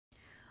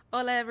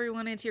Hola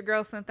everyone, it's your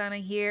girl Santana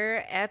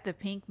here at the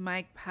Pink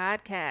Mic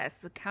Podcast,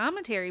 the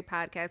commentary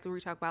podcast where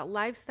we talk about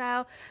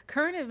lifestyle,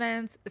 current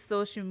events,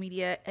 social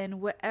media,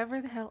 and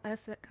whatever the hell else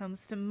that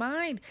comes to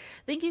mind.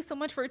 Thank you so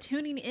much for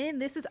tuning in.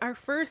 This is our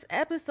first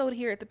episode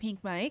here at the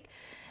Pink Mic,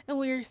 and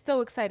we're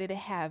so excited to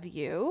have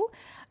you.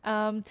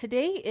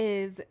 Today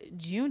is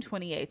June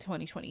 28th,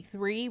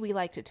 2023. We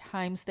like to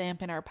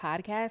timestamp in our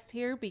podcast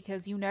here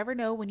because you never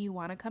know when you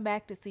want to come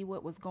back to see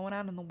what was going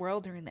on in the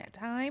world during that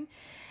time.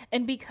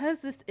 And because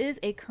this is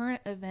a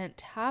current event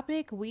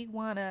topic, we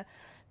want to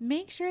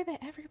make sure that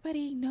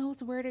everybody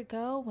knows where to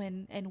go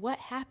and what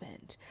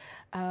happened.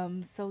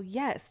 So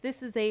yes,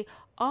 this is a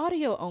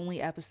audio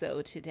only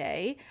episode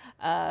today.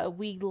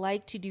 We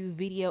like to do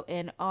video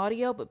and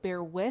audio, but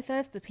bear with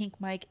us. The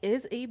Pink Mic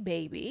is a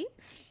baby.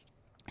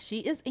 She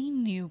is a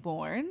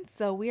newborn,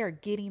 so we are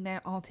getting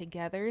that all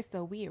together,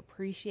 so we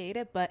appreciate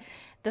it. But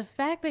the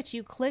fact that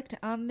you clicked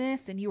on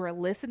this and you are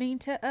listening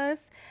to us,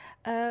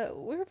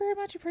 we're very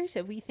much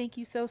appreciative. We thank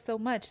you so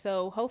much.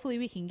 So hopefully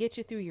we can get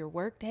you through your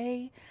work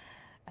day,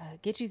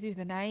 get you through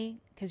the night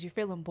because you're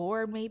feeling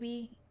bored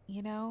maybe,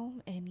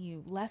 and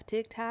you left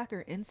TikTok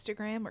or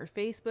Instagram or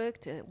Facebook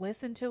to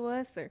listen to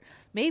us, or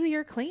maybe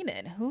you're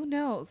cleaning, who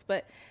knows?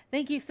 But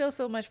thank you so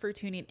much for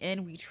tuning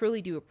in. We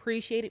truly do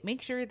appreciate it.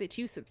 Make sure that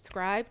you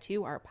subscribe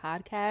to our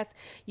podcast.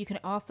 You can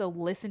also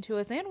listen to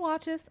us and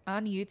watch us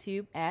on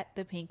YouTube at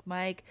The Pink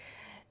Mic.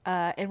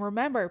 And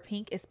remember,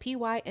 pink is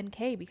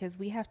PYNK because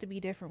we have to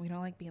be different. We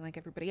don't like being like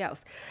everybody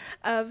else.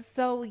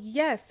 So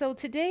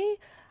today,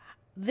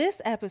 this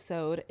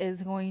episode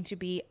is going to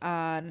be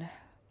on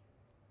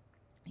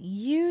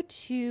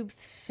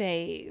YouTube's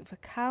fave,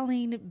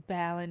 Colleen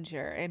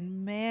Ballinger.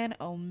 And man,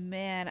 oh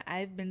man,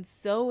 I've been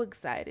so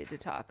excited to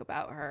talk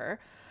about her.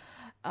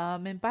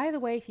 And by the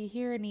way, if you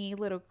hear any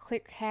little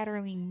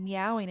click-hatterling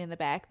meowing in the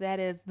back, that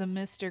is the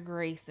Mr.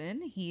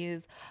 Grayson. He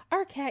is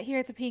our cat here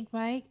at the Pink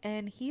Mic,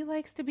 and he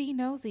likes to be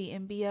nosy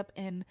and be up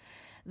in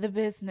the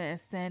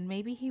business. And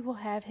maybe he will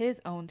have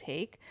his own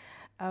take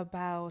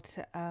about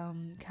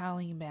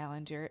Colleen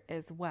Ballinger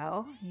as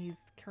well. He's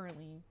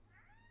currently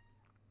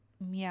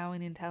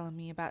meowing and telling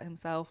me about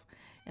himself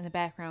in the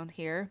background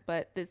here.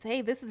 But this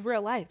is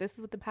real life. This is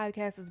what the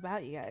podcast is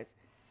about, you guys.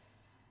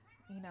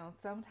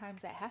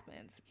 Sometimes that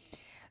happens.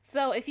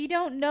 So if you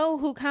don't know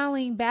who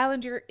Colleen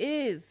Ballinger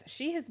is,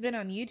 she has been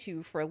on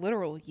YouTube for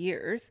literal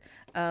years.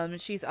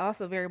 She's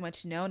also very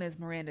much known as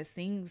Miranda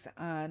Sings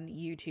on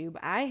YouTube.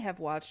 I have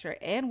watched her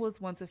and was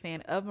once a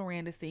fan of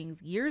Miranda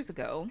Sings years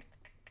ago.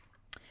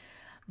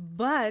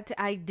 But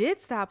I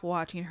did stop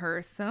watching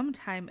her some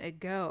time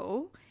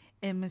ago.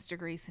 And Mr.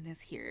 Grayson is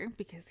here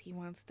because he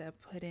wants to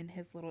put in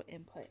his little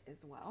input as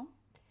well.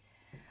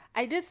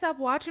 I did stop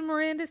watching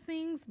Miranda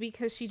Sings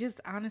because she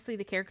just, honestly,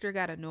 the character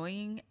got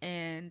annoying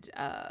and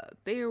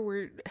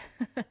her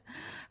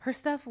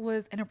stuff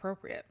was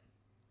inappropriate.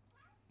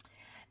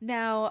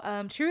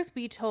 Now, truth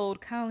be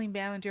told, Colleen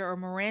Ballinger, or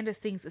Miranda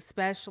Sings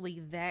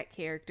especially, that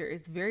character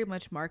is very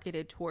much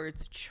marketed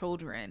towards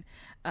children.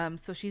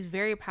 So she's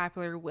very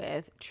popular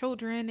with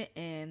children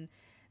and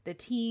the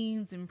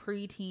teens and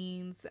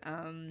preteens,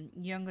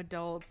 young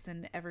adults,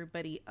 and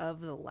everybody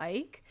of the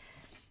like.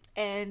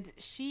 And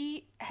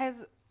she has,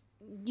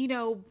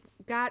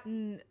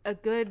 gotten a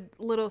good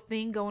little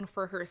thing going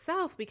for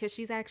herself because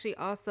she's actually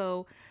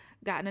also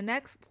gotten a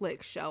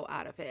Netflix show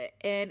out of it.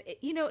 And,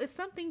 it's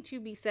something to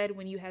be said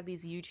when you have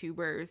these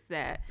YouTubers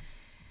that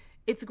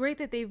it's great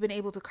that they've been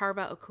able to carve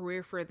out a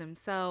career for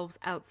themselves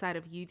outside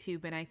of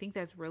YouTube. And I think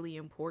that's really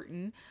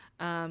important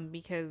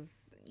because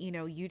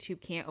YouTube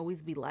can't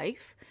always be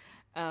life.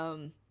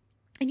 And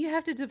you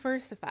have to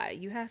diversify.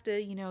 You have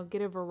to,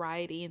 get a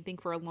variety and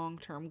think for a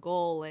long-term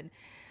goal.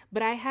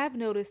 But I have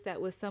noticed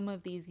that with some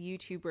of these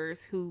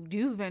YouTubers who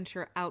do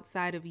venture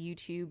outside of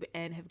YouTube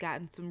and have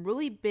gotten some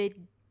really big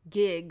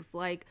gigs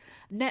like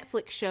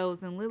Netflix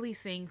shows, and Lily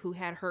Singh,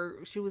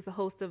 she was the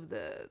host of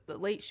the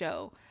Late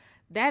Show.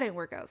 That didn't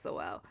work out so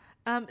well.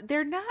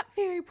 They're not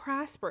very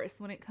prosperous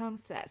when it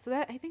comes to that. So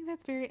I think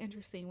that's very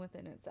interesting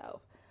within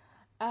itself.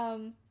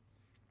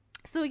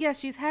 So yeah,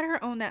 she's had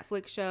her own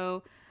Netflix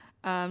show.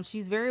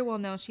 She's very well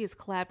known. She has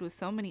collabed with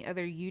so many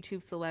other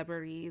YouTube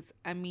celebrities.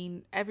 I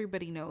mean,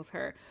 everybody knows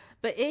her.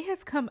 But it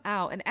has come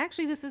out, and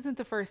actually this isn't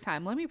the first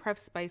time. Let me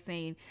preface by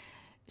saying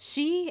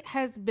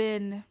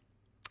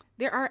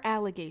there are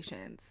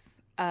allegations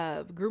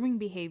of grooming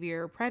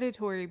behavior,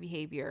 predatory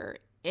behavior,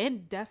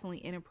 and definitely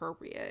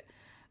inappropriate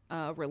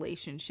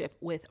relationship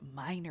with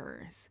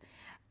minors.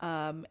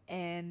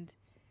 And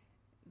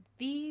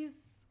these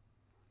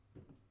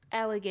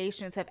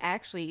allegations have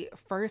actually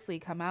firstly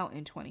come out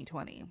in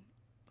 2020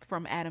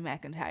 from Adam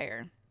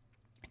McIntyre.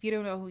 If you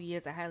don't know who he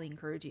is, I highly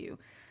encourage you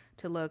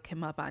to look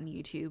him up on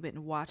YouTube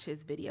and watch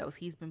his videos.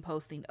 He's been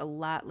posting a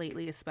lot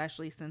lately,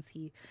 especially since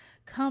he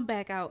come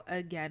back out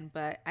again.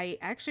 But I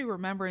actually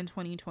remember in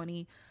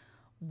 2020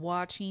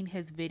 watching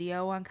his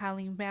video on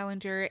Colleen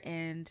Ballinger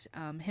and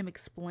him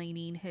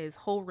explaining his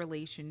whole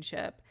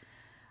relationship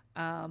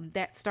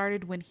that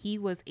started when he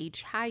was a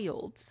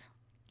child.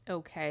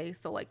 Okay,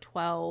 so like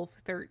 12,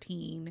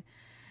 13.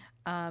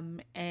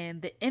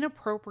 and the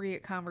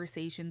inappropriate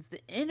conversations,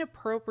 the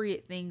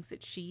inappropriate things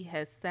that she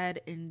has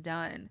said and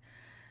done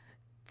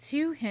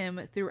to him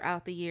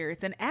throughout the years.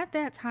 And at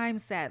that time,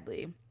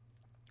 sadly,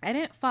 I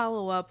didn't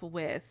follow up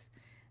with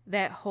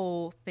that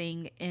whole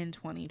thing in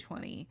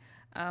 2020.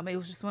 It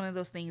was just one of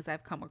those things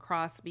I've come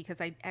across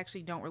because I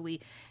actually don't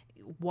really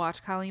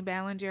watch Colleen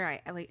Ballinger.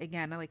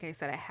 Like I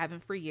said, I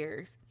haven't for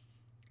years.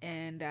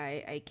 And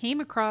I came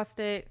across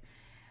it,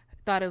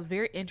 thought it was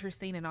very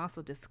interesting and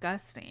also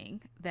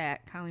disgusting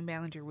that Colleen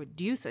Ballinger would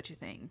do such a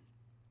thing.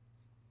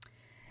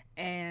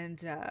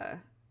 And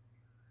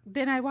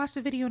then I watched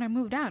the video and I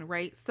moved on,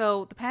 right?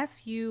 So the past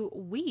few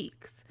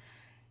weeks,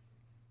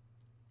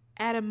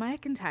 Adam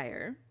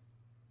McIntyre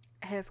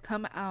has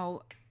come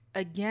out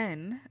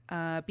again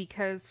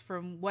because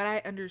from what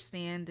I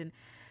understand,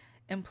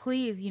 and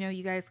please,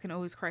 you guys can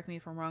always correct me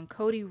if I'm wrong,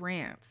 Cody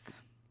Rants.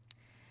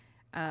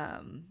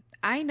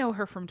 I know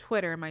her from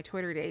Twitter, my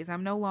Twitter days.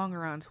 I'm no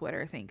longer on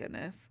Twitter, thank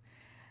goodness.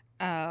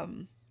 But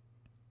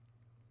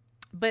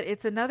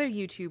it's another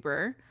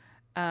YouTuber,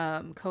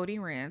 Cody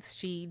Rants.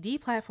 She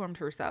deplatformed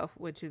herself,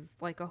 which is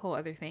like a whole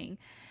other thing.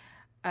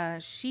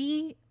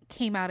 She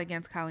came out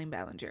against Colleen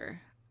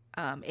Ballinger,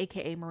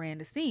 aka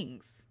Miranda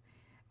Sings,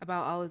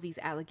 about all of these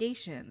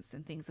allegations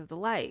and things of the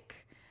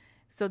like.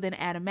 So then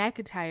Adam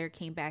McIntyre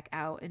came back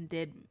out and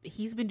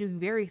he's been doing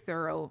very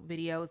thorough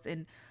videos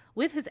and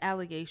with his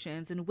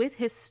allegations and with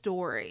his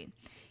story,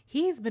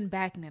 he's been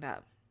backing it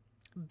up,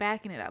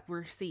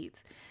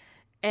 receipts.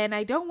 And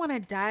I don't want to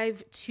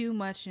dive too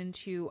much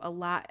into a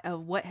lot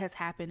of what has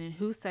happened and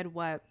who said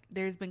what.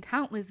 There's been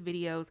countless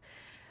videos.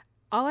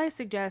 All I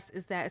suggest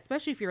is that,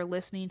 especially if you're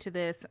listening to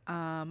this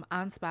on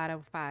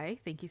Spotify,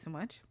 thank you so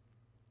much.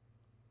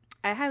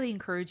 I highly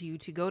encourage you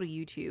to go to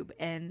YouTube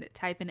and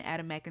type in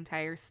Adam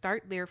McIntyre.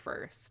 Start there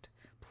first.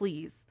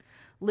 Please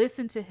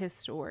listen to his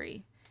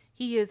story.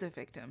 He is a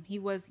victim. He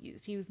was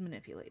used. He was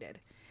manipulated.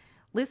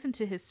 Listen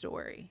to his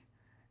story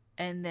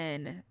and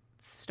then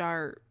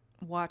start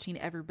watching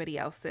everybody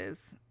else's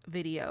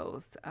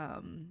videos.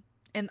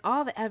 And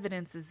all the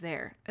evidence is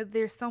there.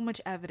 There's so much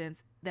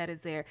evidence that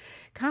is there.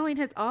 Colleen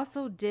has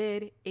also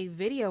did a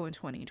video in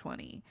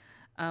 2020.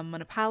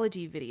 An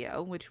apology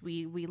video, which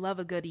we love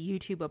a good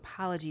YouTube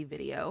apology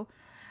video.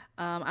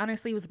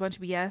 Honestly, it was a bunch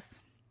of BS.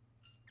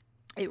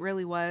 It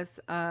really was.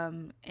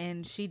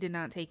 And she did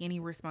not take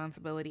any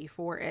responsibility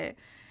for it.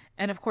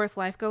 And of course,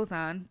 life goes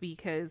on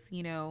because,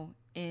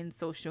 in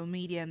social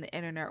media and the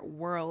internet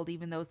world,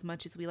 even though as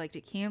much as we like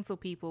to cancel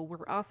people,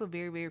 we're also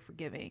very, very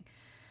forgiving.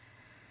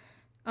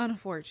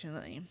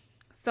 Unfortunately.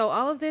 So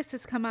all of this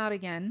has come out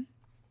again.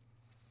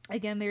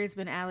 Again, there's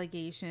been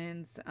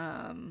allegations,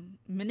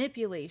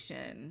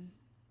 manipulation,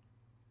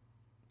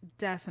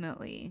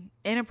 definitely,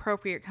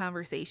 inappropriate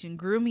conversation,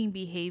 grooming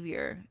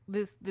behavior,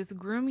 this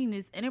grooming,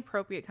 these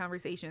inappropriate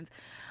conversations.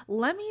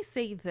 Let me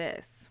say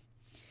this.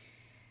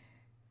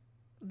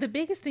 The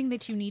biggest thing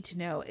that you need to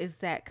know is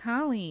that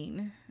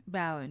Colleen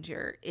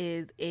Ballinger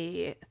is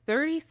a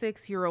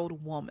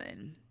 36-year-old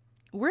woman.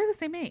 We're the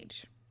same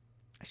age.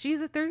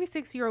 She's a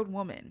 36-year-old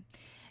woman.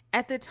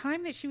 At the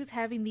time that she was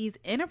having these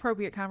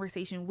inappropriate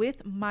conversations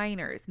with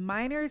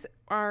minors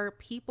are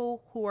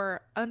people who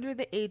are under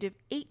the age of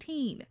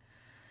 18.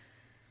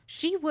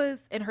 She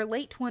was in her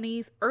late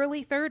 20s,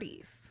 early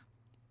 30s.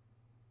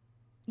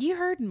 You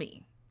heard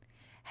me.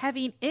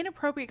 Having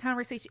inappropriate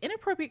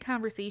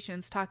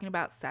conversations talking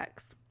about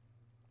sex,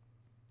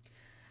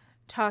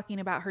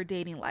 talking about her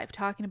dating life,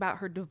 talking about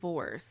her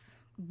divorce,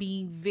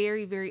 being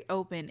very, very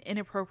open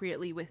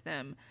inappropriately with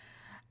them.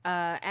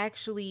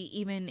 Actually,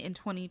 even in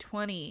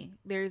 2020,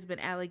 there's been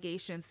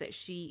allegations that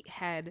she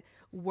had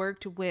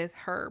worked with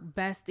her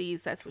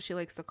besties. That's what she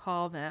likes to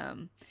call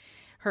them.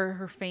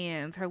 Her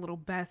fans, her little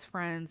best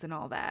friends and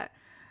all that.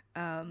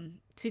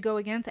 To go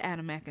against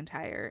Adam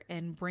McIntyre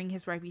and bring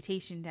his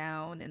reputation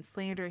down and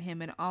slander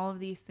him and all of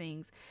these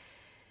things.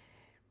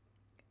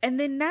 And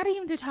then not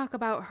even to talk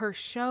about her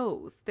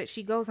shows that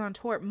she goes on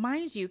tour.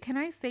 Mind you, can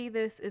I say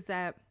this is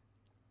that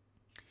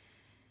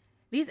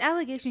these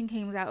allegations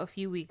came out a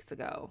few weeks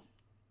ago.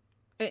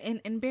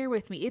 And bear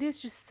with me. It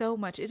is just so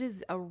much. It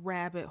is a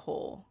rabbit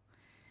hole.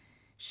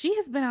 She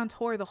has been on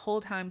tour the whole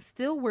time,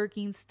 still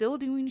working, still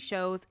doing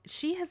shows.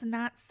 She has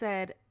not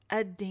said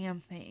a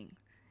damn thing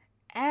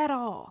at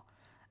all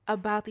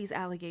about these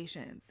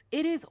allegations.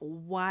 It is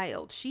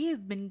wild. She has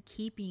been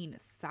keeping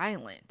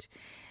silent.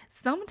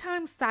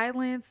 Sometimes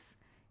silence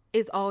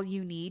is all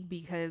you need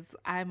because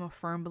I'm a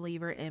firm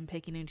believer in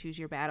picking and choose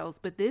your battles.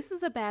 But this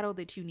is a battle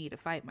that you need to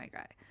fight, my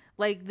guy.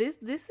 Like this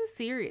is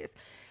serious.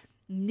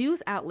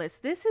 News outlets,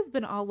 this has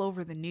been all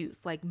over the news,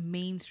 like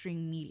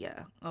mainstream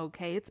media.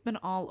 Okay. It's been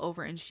all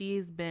over. And she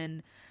has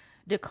been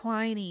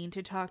declining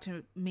to talk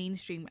to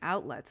mainstream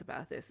outlets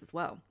about this as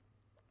well.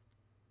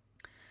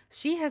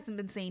 She hasn't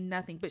been saying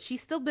nothing, but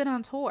she's still been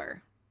on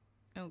tour.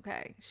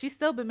 Okay. She's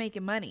still been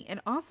making money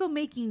and also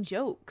making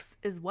jokes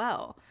as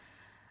well.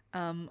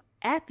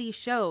 At these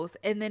shows.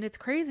 And then it's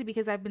crazy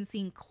because I've been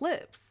seeing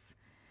clips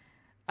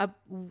of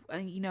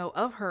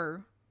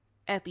her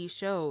at these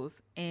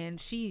shows, and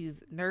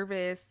she's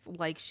nervous.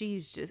 Like,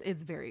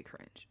 it's very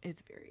cringe.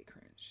 It's very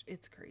cringe.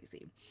 It's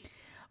crazy.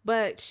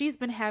 But she's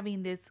been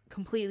having this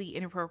completely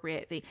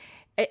inappropriate thing.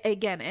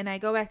 Again, and I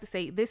go back to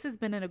say, this has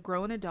been a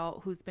grown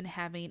adult who's been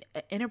having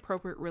an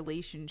inappropriate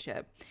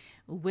relationship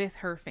with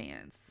her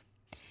fans.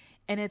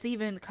 And it's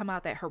even come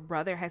out that her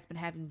brother has been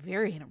having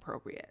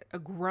a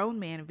grown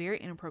man, very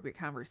inappropriate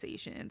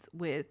conversations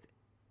with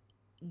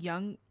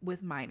young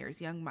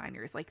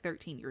minors, like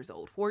 13 years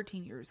old,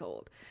 14 years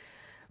old,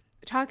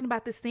 talking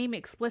about the same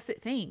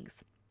explicit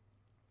things.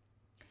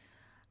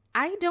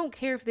 I don't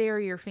care if they are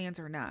your fans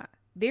or not.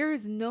 There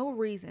is no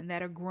reason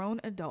that a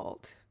grown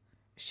adult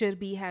should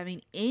be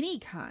having any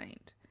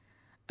kind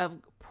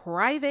of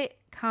private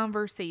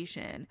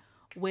conversation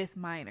with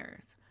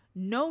minors.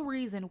 No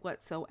reason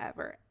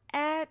whatsoever.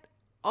 At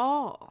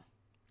all.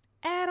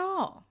 At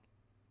all.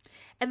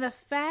 And the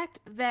fact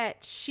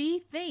that she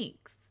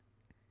thinks,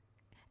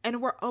 and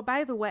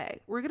by the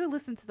way, we're going to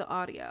listen to the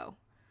audio.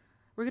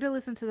 We're going to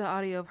listen to the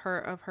audio of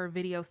her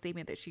video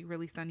statement that she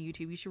released on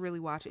YouTube. You should really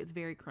watch it. It's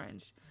very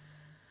cringe.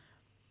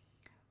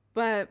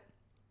 But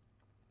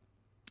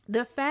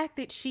the fact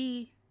that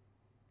she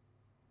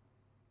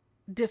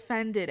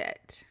defended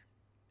it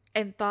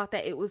and thought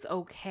that it was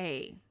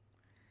okay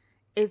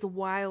is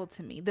wild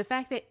to me. The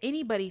fact that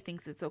anybody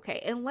thinks it's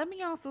okay. And let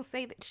me also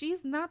say that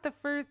she's not the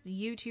first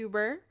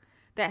YouTuber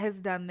that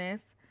has done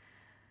this.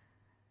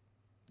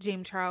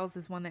 James Charles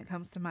is one that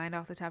comes to mind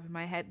off the top of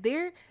my head.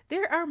 There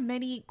are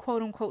many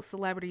quote unquote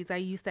celebrities, I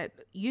use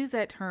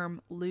that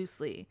term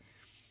loosely,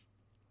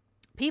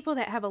 people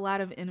that have a lot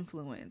of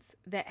influence,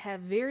 that have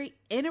very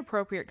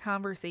inappropriate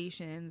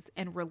conversations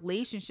and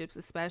relationships,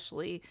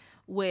 especially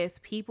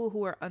with people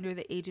who are under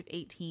the age of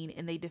 18,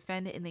 and they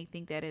defend it and they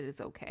think that it is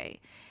okay.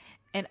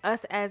 And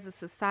us as a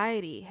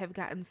society have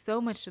gotten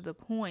so much to the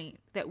point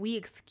that we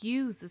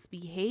excuse this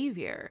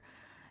behavior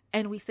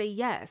and we say,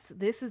 yes,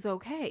 this is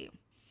okay.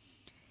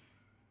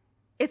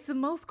 It's the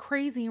most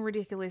crazy and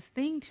ridiculous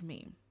thing to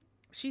me.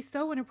 She's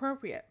so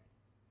inappropriate.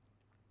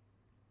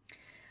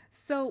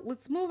 So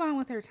let's move on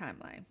with her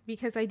timeline,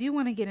 because I do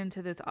want to get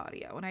into this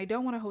audio and I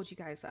don't want to hold you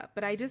guys up,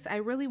 but I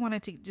really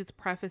wanted to just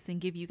preface and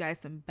give you guys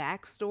some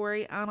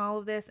backstory on all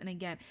of this. And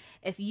again,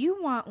 if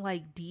you want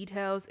like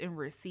details and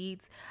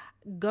receipts,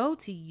 go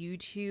to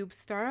YouTube,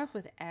 start off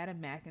with Adam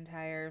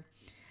McIntyre,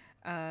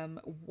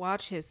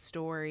 watch his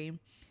story,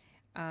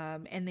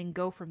 and then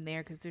go from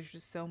there, because there's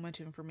just so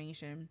much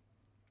information.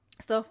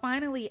 So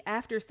finally,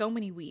 after so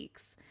many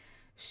weeks,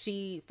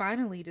 she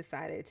finally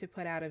decided to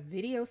put out a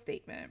video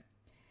statement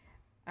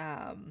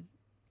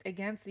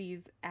against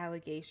these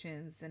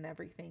allegations and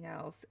everything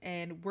else.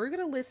 And we're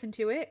going to listen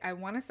to it. I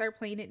want to start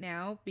playing it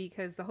now,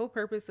 because the whole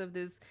purpose of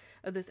this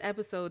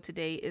episode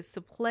today is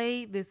to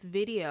play this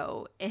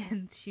video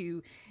and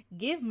to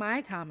give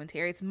my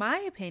commentary. It's my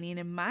opinion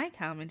and my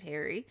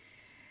commentary.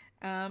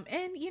 And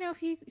you know,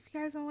 if you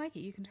guys don't like it,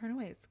 you can turn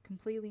away. It's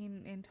completely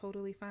and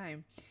totally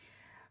fine.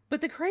 But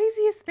the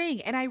craziest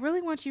thing, and I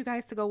really want you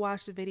guys to go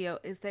watch the video,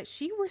 is that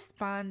she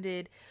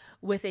responded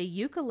with a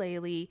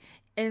ukulele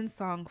in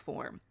song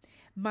form.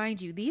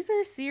 Mind you, these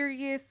are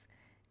serious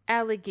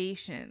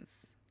allegations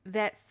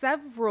that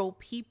several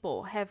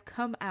people have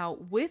come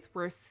out with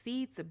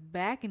receipts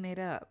backing it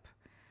up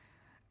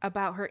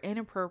about her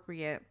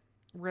inappropriate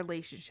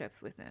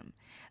relationships with him,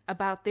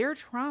 about their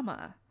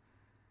trauma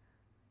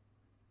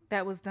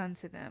that was done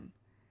to them.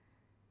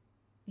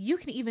 You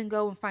can even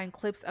go and find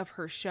clips of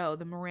her show,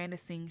 the Miranda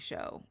Sings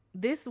show.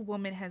 This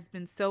woman has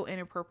been so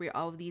inappropriate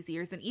all of these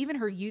years, and even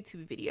her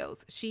YouTube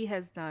videos. She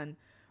has done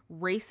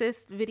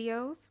racist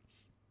videos.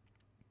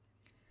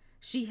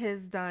 She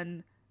has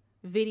done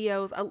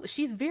videos.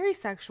 She's very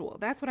sexual.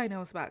 That's what I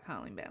know about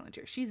Colleen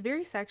Ballinger. She's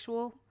very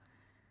sexual.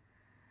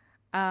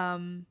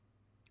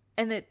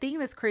 And the thing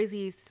that's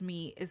craziest to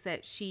me is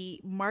that she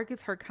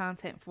markets her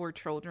content for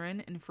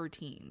children and for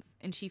teens,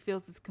 and she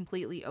feels it's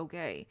completely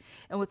okay.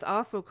 And what's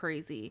also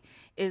crazy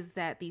is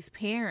that these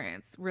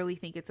parents really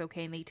think it's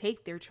okay, and they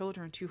take their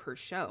children to her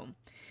show.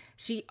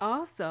 She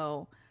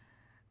also,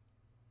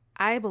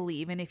 I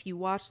believe, and if you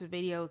watch the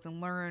videos and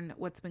learn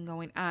what's been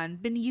going on,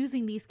 been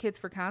using these kids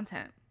for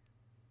content.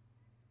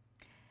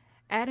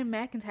 Adam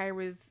McIntyre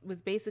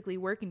was basically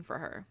working for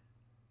her.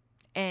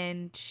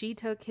 And she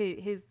took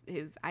his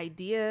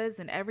ideas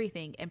and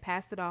everything and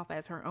passed it off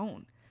as her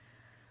own.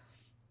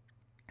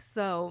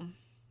 So,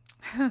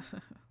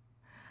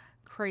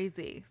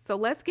 crazy. So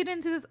let's get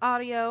into this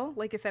audio.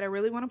 Like I said, I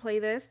really want to play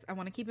this. I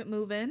want to keep it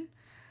moving.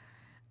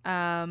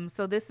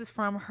 So this is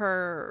from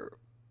her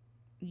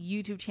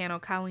YouTube channel,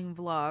 Colleen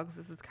Vlogs.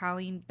 This is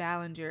Colleen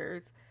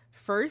Ballinger's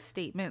first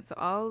statement. So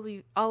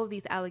all of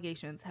these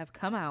allegations have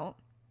come out.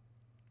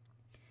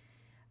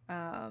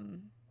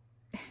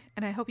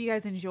 And I hope you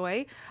guys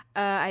enjoy.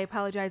 I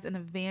apologize in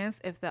advance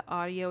if the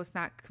audio is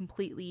not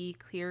completely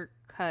clear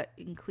cut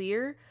and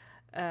clear,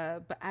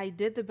 but I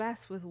did the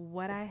best with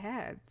what I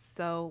had.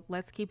 So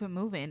let's keep it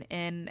moving.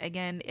 And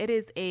again, it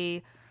is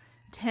a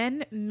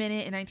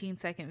 10-minute and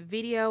 19-second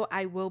video.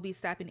 I will be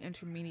stopping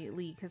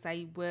intermittently because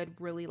I would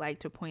really like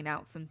to point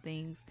out some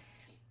things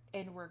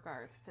in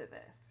regards to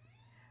this.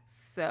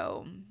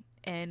 So,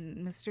 and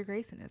Mr.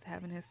 Grayson is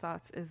having his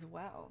thoughts as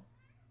well.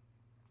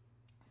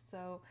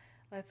 So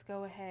let's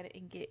go ahead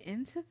and get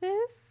into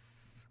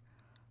this.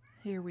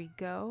 Here we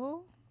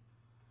go.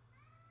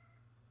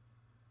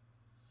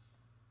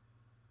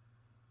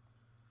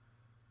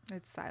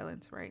 It's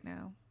silence right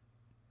now.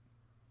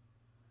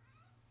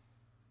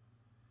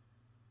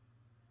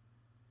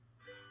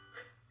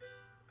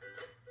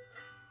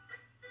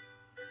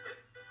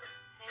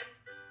 Hey,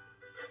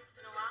 it's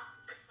been a while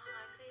since you saw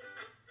my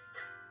face.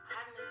 I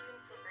haven't been doing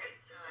so great,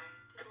 so I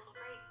took a little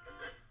break.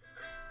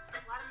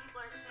 So a lot of people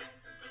are saying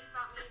some things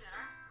about me that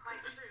aren't quite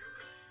true.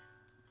 It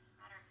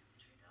doesn't matter if it's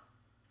true, though.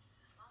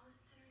 Just as long as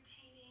it's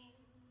entertaining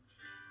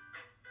to you.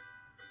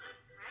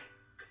 Right?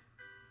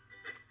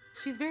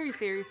 She's very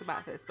serious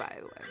about this, by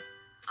the way.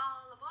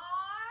 All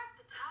aboard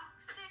the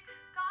toxic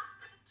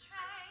gossip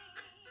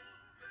train.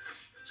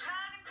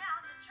 Dragging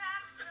down the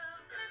tracks of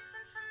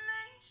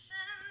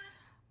misinformation.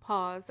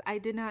 Pause. I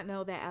did not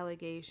know that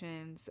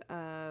allegations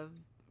of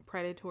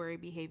predatory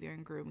behavior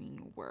and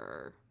grooming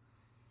were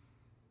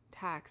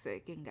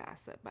toxic and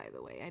gossip, by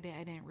the way. I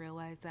didn't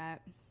realize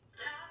that.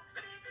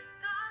 Toxic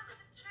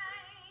gossip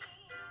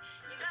train.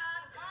 You got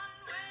a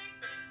one-way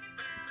ticket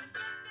to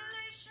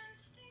manipulation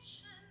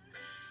station.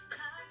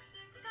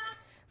 Toxic gossip.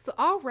 So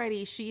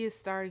already she is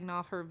starting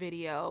off her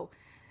video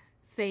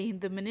saying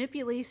the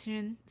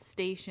manipulation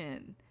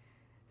station.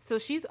 So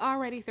she's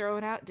already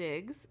throwing out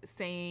digs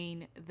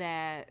saying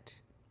that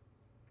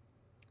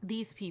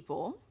these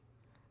people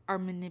are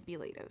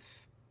manipulative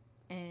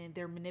and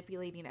they're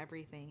manipulating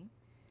everything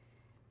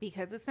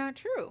because it's not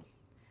true.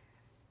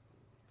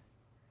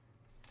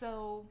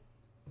 So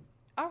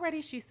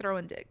already she's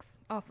throwing digs.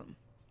 Awesome.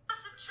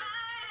 Gossip train.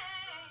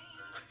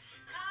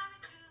 Tie me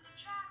to the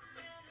tracks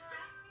and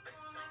harass me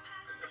for my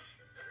past.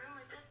 These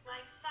rumors look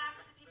like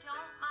facts. If you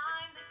don't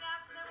mind the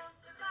gaps, I won't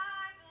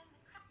survive in the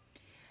cracks.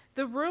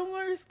 The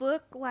rumors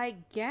look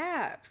like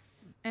gaps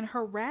and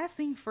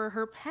harassing for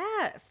her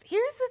past.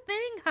 Here's the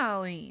thing,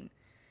 Colleen.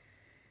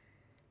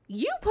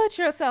 You put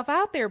yourself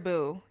out there,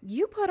 boo.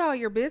 You put all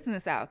your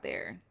business out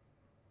there.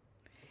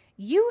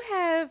 You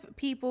have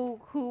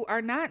people who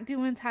are not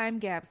doing time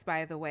gaps,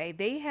 by the way.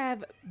 They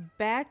have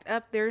backed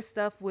up their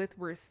stuff with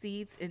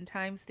receipts and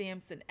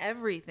timestamps and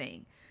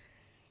everything.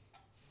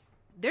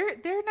 They're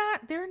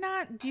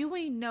not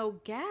doing no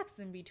gaps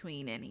in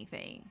between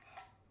anything.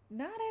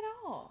 Not at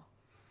all.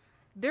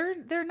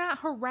 They're not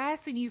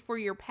harassing you for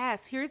your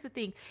past. Here's the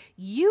thing.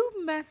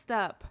 You messed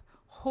up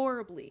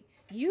horribly.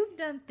 You've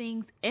done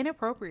things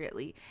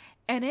inappropriately,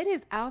 and it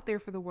is out there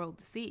for the world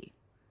to see.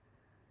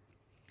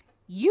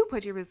 You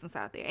put your business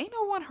out there. Ain't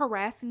no one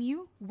harassing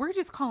you. We're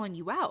just calling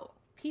you out.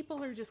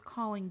 People are just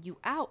calling you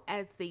out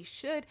as they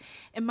should.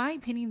 In my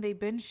opinion, they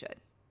been should.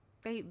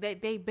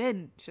 They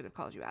been should have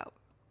called you out.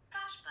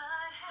 Gosh,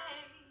 but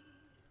hey,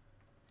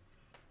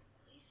 at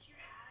least you're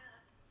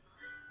having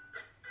fun.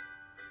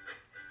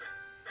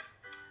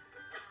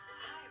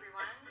 Hi,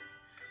 everyone.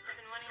 I've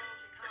been wanting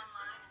to come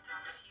online and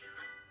talk to you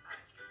about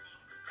a few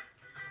things.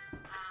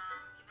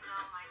 Even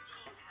though my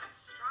team has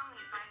strongly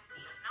advised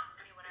me to not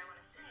say what I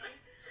want to say,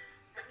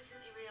 I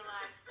recently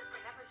realized that they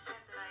never said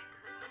that I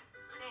couldn't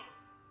sing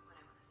what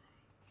I want to say.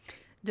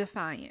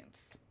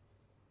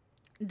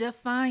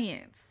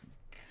 Defiance.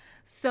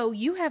 So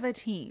you have a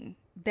team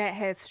that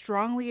has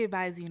strongly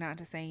advised you not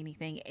to say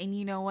anything. And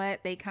you know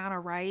what? They kind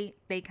of right.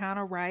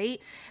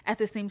 At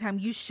the same time,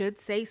 you should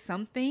say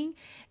something.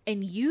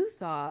 And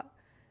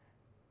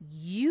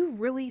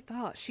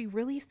she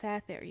really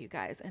sat there, you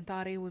guys, and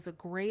thought it was a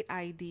great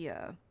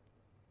idea.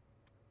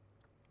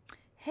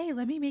 Hey,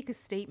 let me make a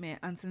statement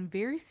on some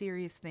very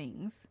serious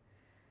things.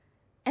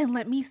 And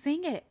let me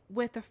sing it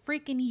with a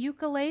freaking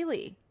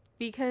ukulele.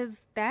 Because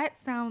that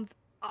sounds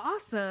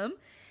awesome.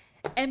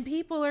 And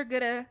people are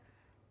going to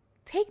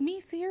take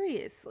me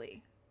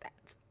seriously.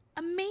 That's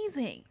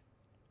amazing.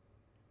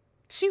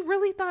 She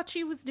really thought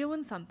she was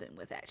doing something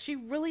with that. She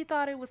really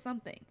thought it was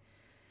something.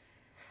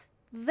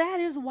 That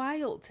is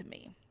wild to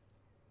me.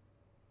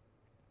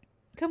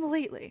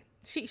 Completely.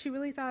 She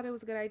really thought it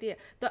was a good idea.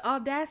 The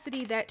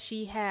audacity that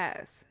she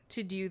has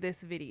to do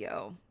this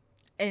video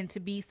and to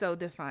be so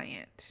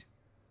defiant.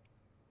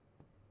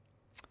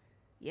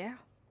 Yeah.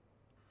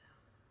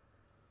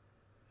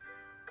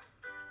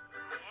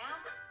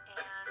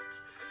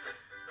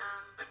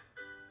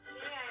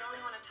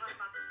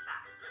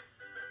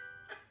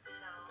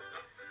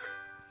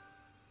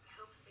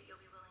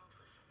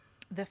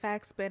 The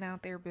facts been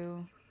out there,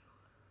 boo.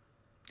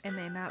 And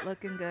they're not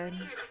looking good.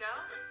 Many years ago,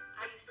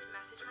 I used to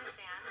message my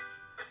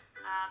fans, but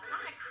not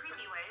in a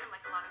creepy way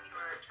like a lot of you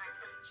are trying to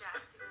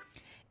suggest.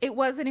 It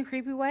wasn't a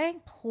creepy way.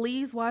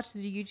 Please watch the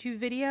YouTube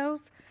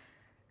videos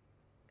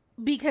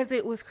because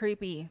it was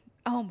creepy.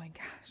 Oh my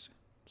gosh.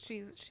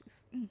 She's It's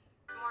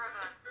more of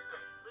a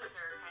loser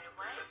kind of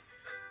way.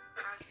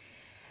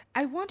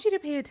 I want you to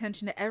pay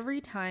attention to every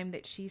time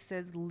that she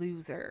says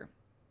loser.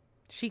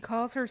 She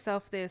calls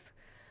herself this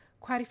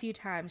quite a few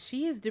times.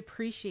 She is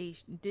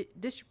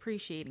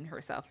depreciating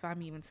herself, if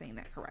I'm even saying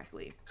that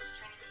correctly. Just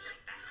trying to be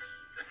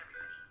besties with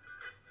everybody.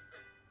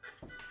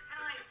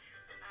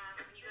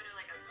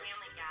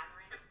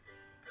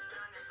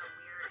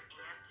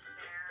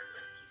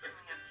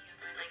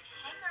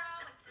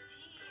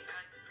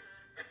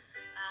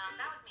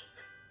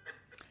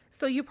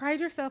 So you pride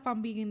yourself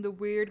on being the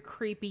weird,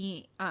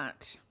 creepy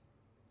aunt.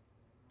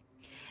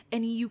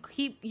 And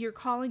you're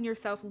calling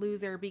yourself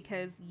loser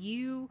because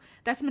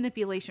that's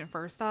manipulation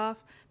first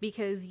off,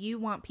 because you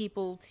want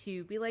people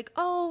to be like,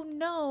 oh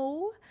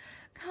no,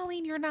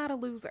 Colleen, you're not a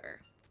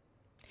loser.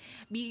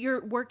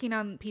 You're working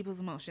on people's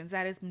emotions.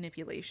 That is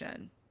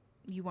manipulation.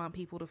 You want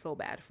people to feel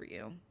bad for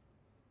you.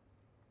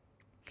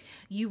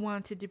 You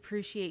want to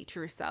depreciate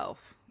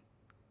yourself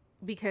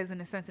because in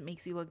a sense it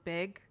makes you look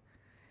big.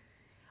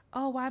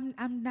 Oh, I'm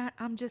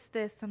just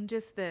this.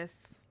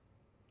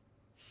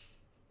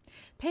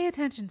 Pay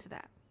attention to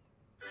that.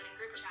 And in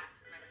group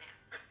chats with my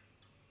fans.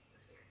 It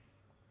was weird.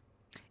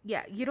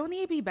 Yeah, you don't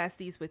need to be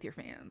besties with your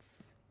fans.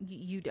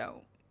 You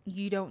don't.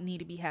 You don't need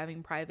to be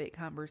having private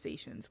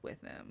conversations with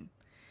them.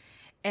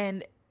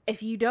 And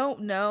if you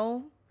don't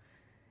know,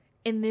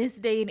 in this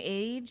day and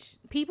age,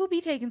 people be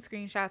taking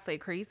screenshots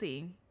like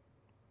crazy.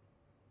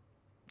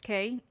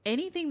 Okay?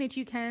 Anything that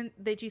you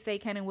say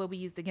can and will be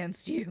used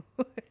against you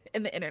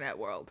in the internet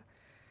world.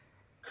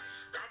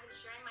 I've been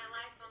sharing my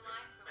life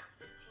online for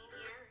over 15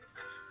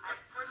 years.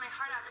 I've poured my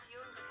heart out to you,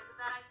 and because of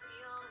that I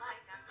feel like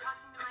I'm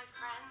talking to my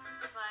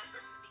friends, but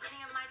in the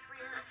beginning of my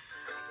career,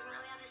 I didn't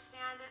really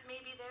understand that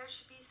maybe there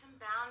should be some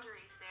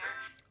boundaries there.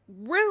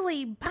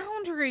 Really?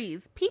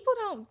 Boundaries? People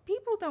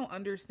don't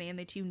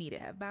understand that you need to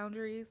have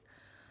boundaries.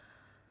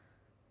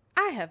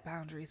 I have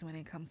boundaries when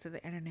it comes to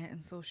the internet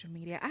and social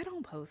media. I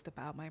don't post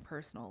about my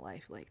personal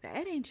life like that.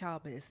 It ain't y'all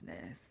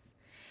business.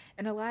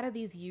 And a lot of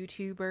these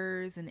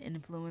YouTubers and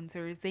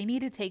influencers, they need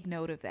to take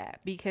note of that,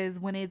 because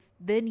when it's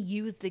then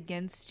used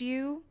against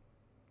you,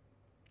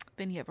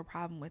 then you have a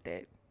problem with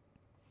it.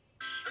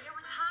 There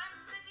were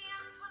times in the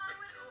DMs when I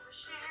would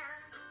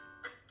overshare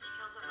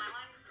details of my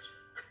life, which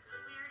was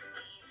really weird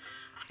to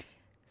me.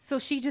 So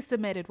she just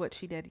admitted what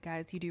she did,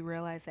 guys. You do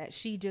realize that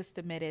she just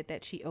admitted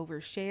that she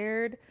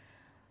overshared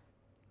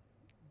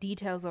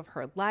details of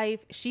her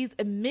life. She's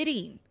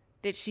admitting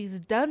that she's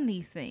done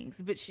these things,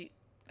 but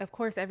of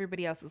course,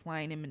 everybody else is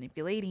lying and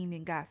manipulating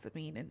and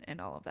gossiping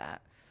and all of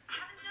that. I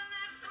haven't done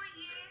that for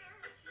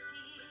years, you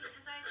see,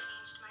 because I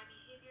changed my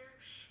behavior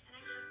and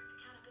I took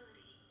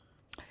accountability.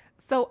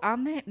 So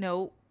on that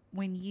note,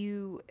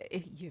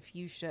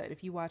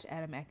 if you watch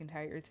Adam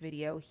McIntyre's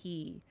video,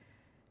 he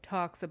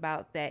talks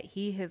about that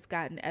he has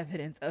gotten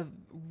evidence of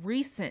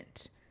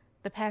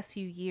the past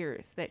few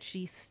years, that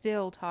she's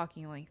still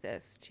talking like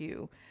this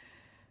to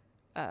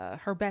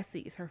her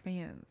besties, her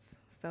fans.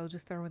 So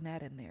just throwing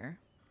that in there.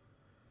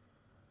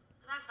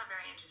 But that's not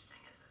very interesting,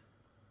 is it?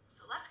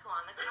 So let's go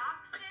on the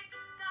toxic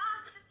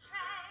gossip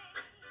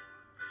train.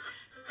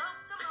 The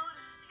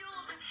locomotive's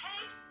fueled with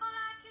hateful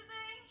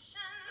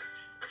accusations.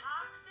 The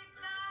toxic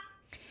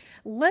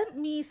Let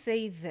me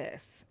say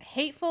this.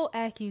 Hateful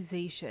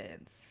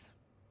accusations.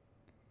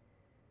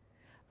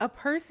 A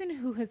person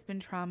who has been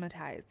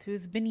traumatized, who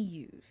has been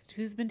used,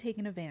 who's been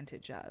taken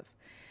advantage of,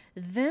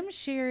 them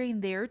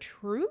sharing their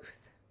truth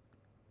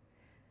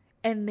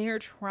and their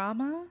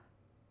trauma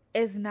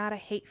is not a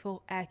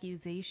hateful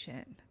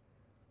accusation.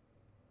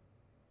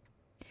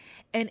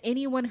 And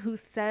anyone who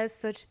says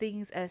such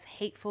things as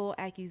hateful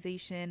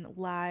accusation,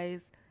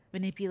 lies,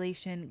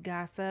 manipulation,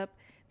 gossip,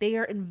 they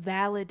are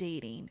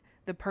invalidating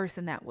the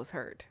person that was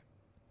hurt.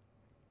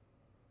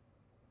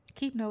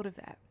 Keep note of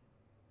that.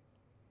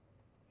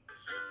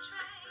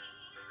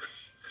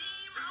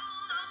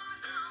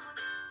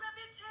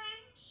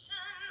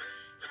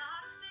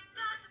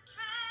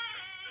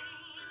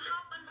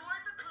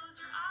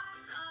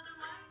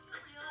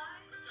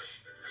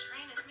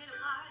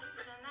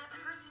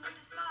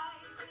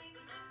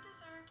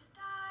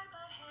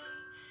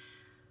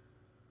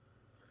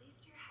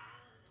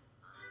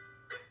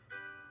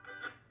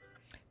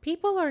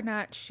 People are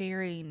not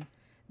sharing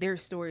their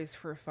stories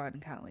for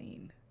fun,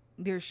 Colleen.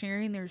 They're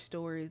sharing their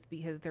stories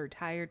because they're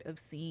tired of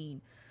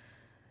seeing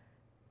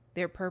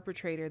their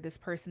perpetrator, this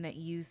person that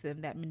used them,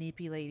 that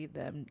manipulated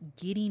them,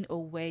 getting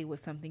away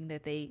with something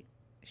that they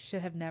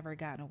should have never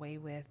gotten away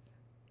with.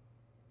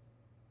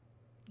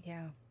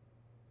 Yeah.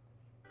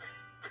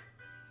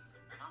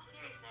 In all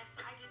seriousness,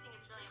 I do think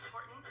it's really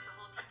important to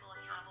hold people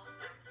accountable for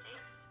their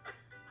mistakes.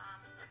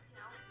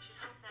 We should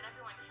hope that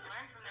everyone can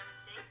learn from their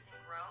mistakes and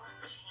grow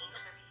and change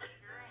their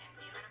behavior and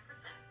be a better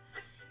person.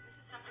 This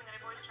is something that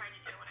I've always tried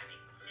to do when I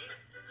make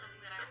mistakes. It's something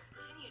that I will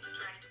continue to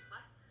try to do.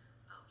 What?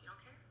 Oh, you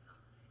don't care? Oh,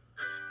 okay.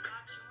 I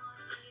thought you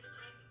wanted me to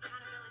take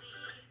accountability,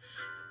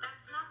 but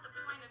that's not the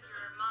point of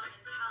your mom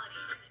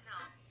mentality, is it? No.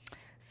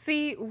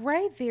 See,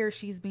 right there,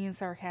 she's being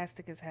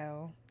sarcastic as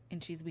hell, and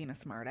she's being a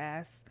smart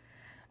ass.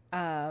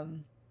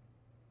 And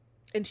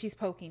she's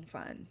poking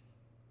fun.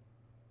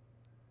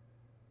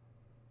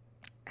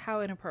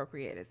 How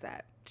inappropriate is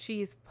that?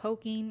 She's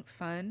poking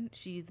fun.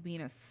 She's being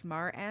a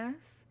smart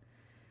ass.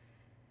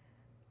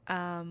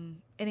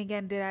 And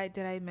again,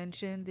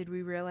 did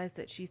we realize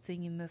that she's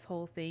singing this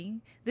whole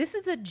thing? This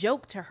is a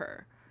joke to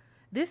her.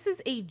 This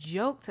is a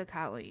joke to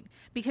Colleen.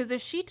 Because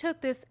if she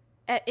took this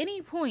at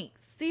any point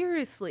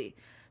seriously,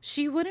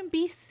 she wouldn't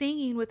be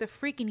singing with a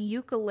freaking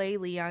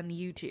ukulele on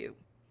YouTube.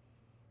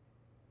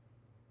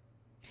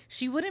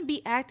 She wouldn't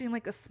be acting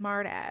like a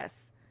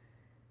smartass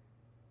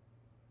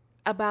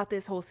about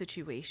this whole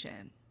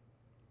situation.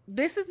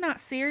 This is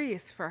not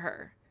serious for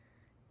her.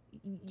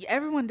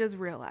 Everyone does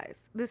realize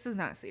this is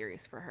not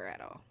serious for her at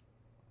all.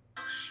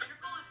 Your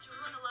goal is to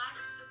ruin the life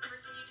of the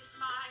person you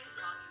despise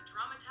while you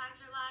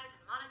dramatize your lies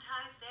and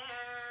monetize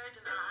their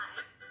demise.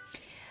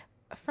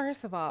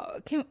 First of all,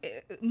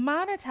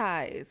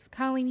 monetize.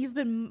 Colleen, you've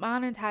been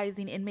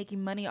monetizing and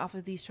making money off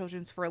of these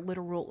children for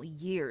literal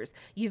years.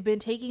 You've been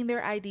taking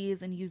their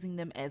ideas and using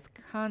them as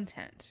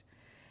content.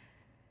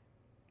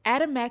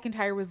 Adam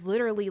McIntyre was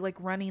literally like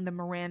running the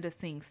Miranda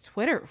Sings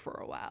Twitter for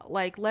a while.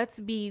 Like, let's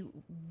be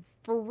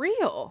for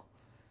real.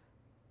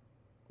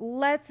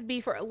 Like they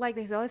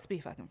said, let's be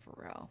fucking for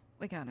real.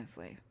 Like,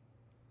 honestly.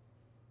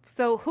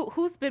 So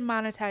who's been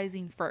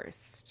monetizing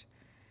first?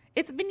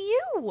 It's been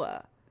you.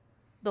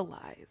 The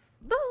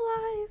lies. The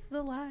lies.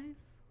 The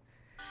lies.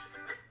 I feel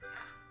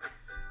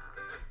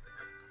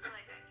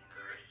like I can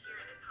already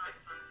hear the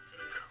comments on this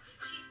video.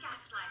 She's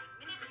gaslighting,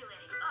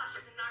 manipulating. Oh,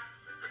 she's a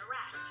narcissist and a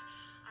rat.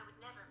 I would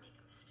never make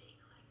a mistake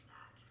like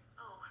that.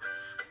 Oh,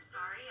 I'm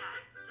sorry.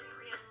 I didn't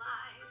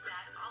realize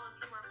that all of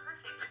you are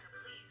perfect, so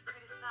please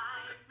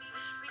criticize me.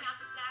 Bring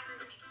out the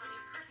daggers made from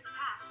your perfect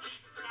past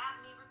and stab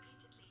me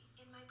repeatedly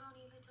in my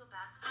bony little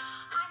back.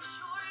 I'm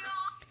sure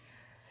you're...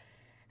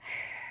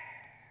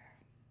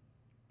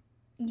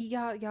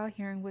 Y'all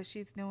hearing what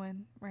she's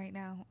doing right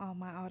now? All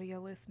my audio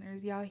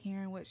listeners, y'all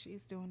hearing what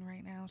she's doing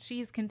right now?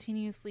 She's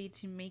continuously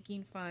to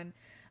making fun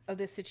of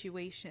this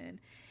situation.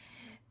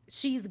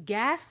 She's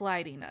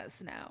gaslighting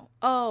us now.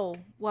 Oh,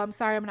 well, I'm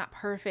sorry, I'm not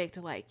perfect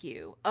like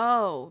you.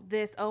 Oh,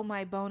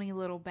 my bony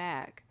little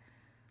back.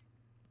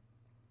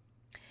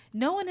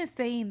 No one is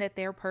saying that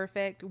they're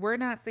perfect. We're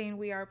not saying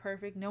we are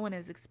perfect. No one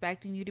is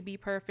expecting you to be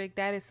perfect.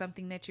 That is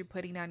something that you're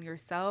putting on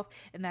yourself,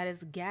 and that is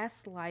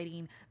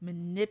gaslighting,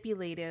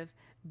 manipulative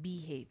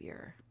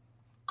behavior.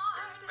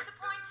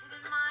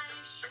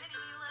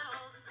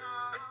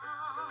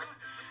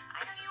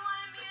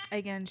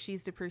 Again,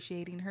 she's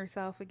depreciating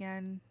herself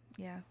again.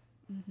 Yeah.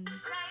 Mm-hmm.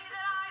 Say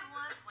that I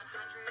was 100%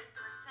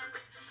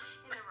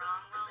 in the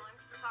wrong. Well,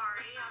 I'm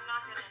sorry. I'm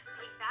not going to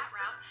take that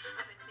route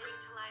of admitting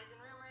to lies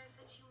and rumors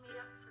that you made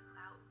up for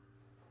clout.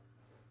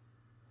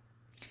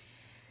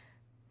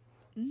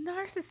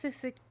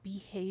 Narcissistic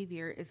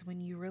behavior is when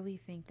you really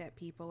think that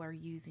people are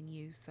using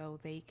you so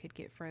they could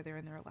get further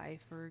in their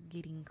life or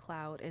getting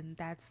clout, and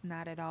that's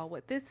not at all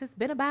what this has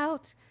been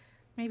about.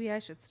 Maybe I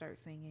should start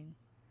singing.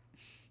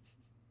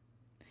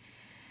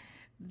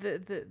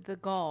 The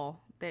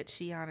gall that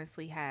she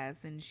honestly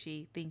has, and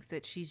she thinks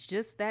that she's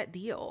just that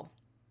deal.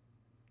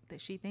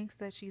 That she thinks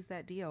that she's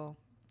that deal,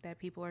 that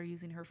people are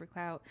using her for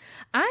clout.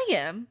 I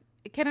am.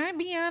 Can I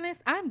be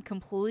honest? I'm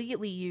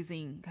completely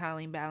using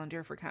Colleen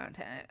Ballinger for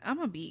content. I'm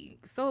going to be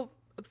so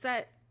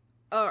upset.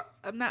 Or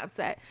I'm not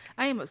upset.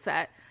 I am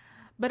upset.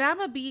 But I'm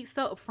going to be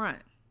so upfront.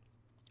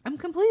 I'm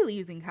completely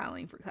using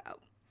Colleen for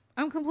clout.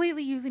 I'm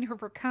completely using her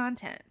for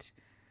content.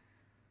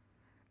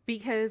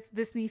 Because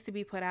this needs to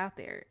be put out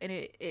there. And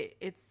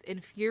it's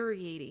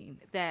infuriating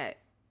that,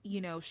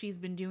 you know, she's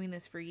been doing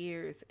this for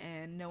years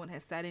and no one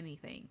has said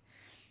anything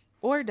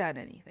or done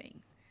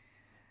anything.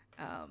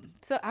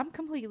 So I'm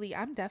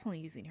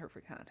definitely using her for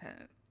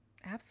content.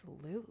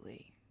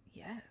 Absolutely.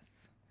 Yes.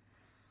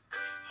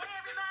 Hey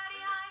everybody,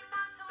 I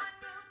found someone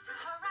new to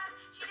harass.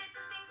 She did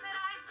some things that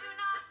I do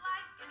not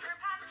like in her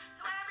past.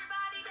 So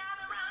everybody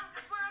gather around,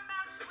 cause we're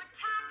about to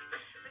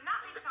attack. But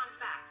not based on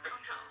facts, oh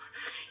no.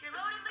 Your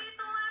loaded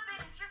lethal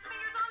weapon is your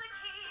fingers on the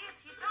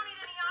keys. You don't need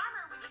any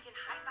armor when you can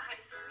hide behind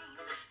a screen.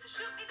 So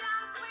shoot me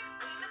down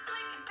quickly, the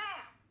click and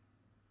bam.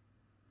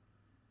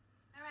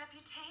 The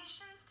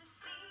reputation's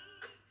deceased.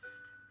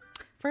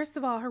 First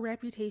of all, her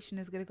reputation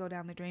is going to go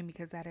down the drain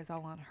because that is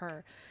all on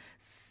her.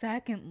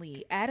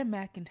 Secondly, Adam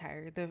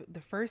McIntyre,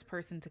 the first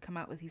person to come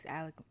out with these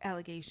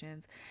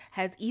allegations,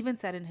 has even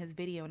said in his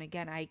video, and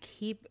again, I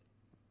keep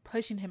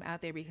pushing him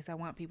out there because I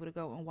want people to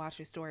go and watch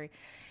his story.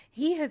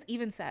 He has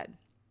even said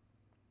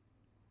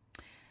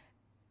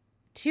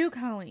to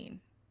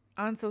Colleen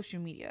on social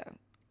media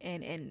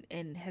and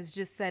has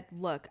just said,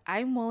 look,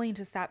 I'm willing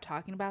to stop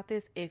talking about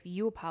this if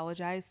you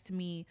apologize to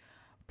me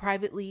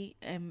privately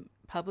and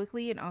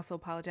publicly, and also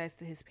apologize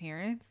to his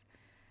parents.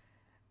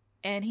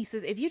 And he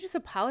says, if you just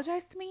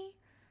apologize to me,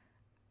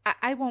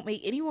 I won't make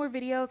any more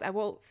videos. I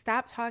will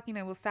stop talking.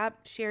 I will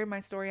stop sharing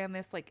my story on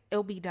this. Like,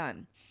 it'll be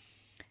done.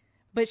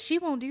 But she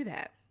won't do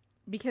that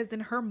because in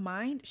her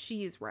mind,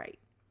 she is right.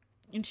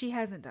 And she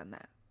hasn't done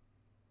that.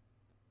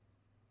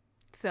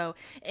 So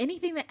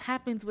anything that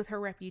happens with her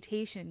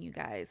reputation, you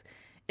guys,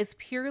 is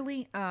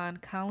purely on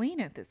Colleen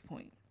at this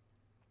point.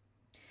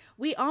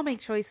 We all make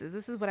choices.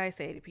 This is what I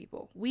say to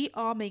people. We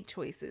all make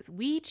choices.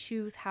 We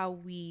choose how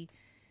we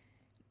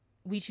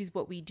choose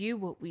what we do,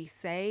 what we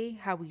say,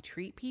 how we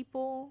treat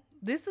people.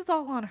 This is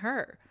all on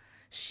her.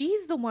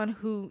 She's the one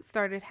who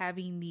started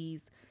having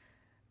these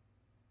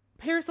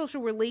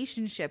parasocial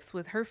relationships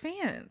with her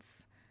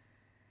fans.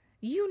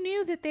 You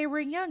knew that they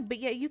were young, but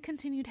yet you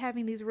continued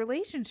having these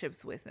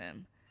relationships with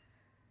them.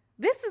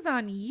 This is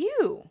on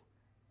you.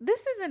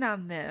 This isn't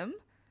on them.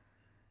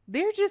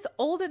 They're just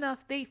old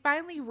enough. They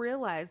finally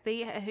realized,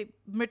 they have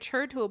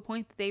matured to a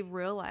point that they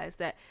realized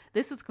that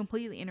this was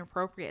completely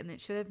inappropriate and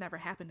it should have never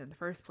happened in the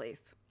first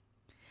place.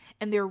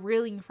 And they're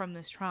reeling from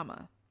this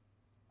trauma.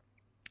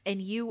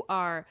 And you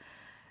are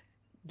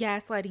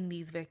gaslighting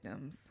these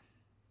victims.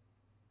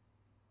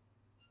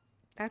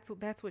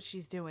 That's what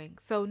she's doing.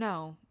 So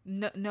no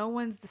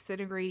one's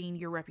disintegrating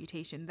your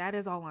reputation. That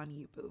is all on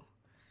you, boo.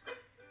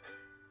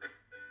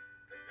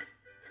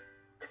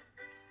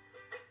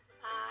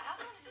 I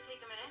also wanted to take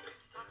a minute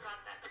to talk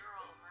about that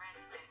girl,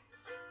 Miranda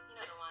Sings. You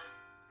know the one.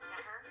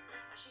 Yeah, her.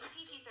 She's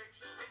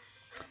PG-13.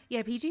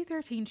 Yeah,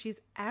 PG-13. She's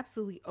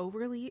absolutely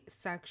overly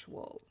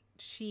sexual.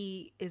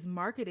 She is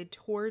marketed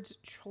towards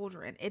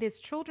children. It is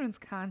children's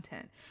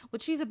content.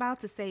 What she's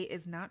about to say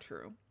is not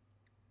true.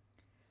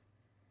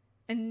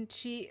 And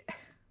she's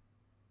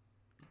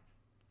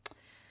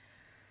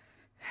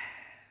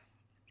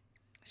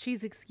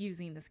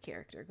excusing this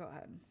character. Go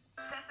ahead.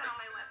 It says that on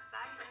my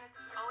website, and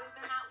it's always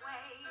been that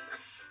way.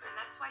 And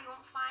that's why you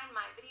won't find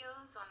my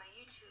videos on the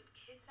YouTube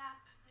Kids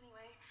app.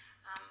 Anyway,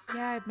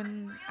 yeah,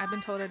 I've been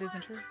told it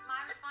isn't true.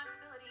 My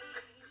responsibility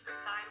to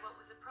decide what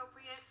was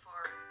appropriate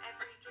for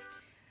every kid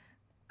to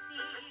see.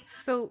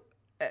 So,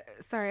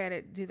 sorry, I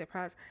didn't do the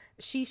pause.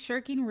 She's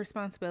shirking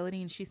responsibility,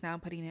 and she's now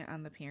putting it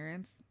on the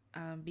parents.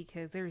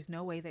 Because there is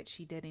no way that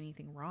she did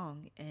anything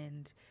wrong,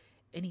 and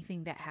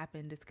anything that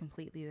happened is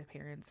completely the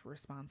parents'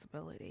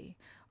 responsibility.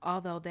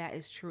 Although that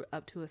is true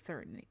up to a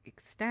certain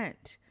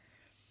extent.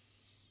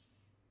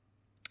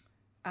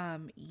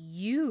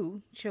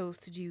 You chose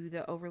to do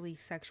the overly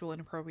sexual,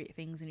 inappropriate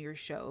things in your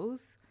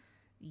shows.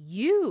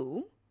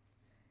 You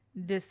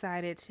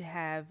decided to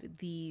have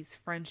these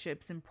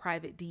friendships and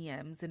private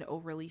DMs and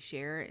overly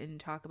share and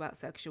talk about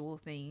sexual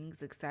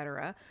things,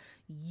 etc.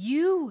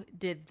 You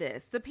did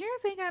this. The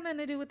parents ain't got nothing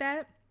to do with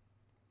that.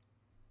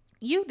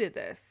 You did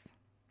this.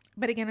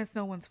 But again, it's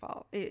no one's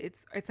fault.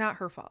 It's not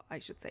her fault, I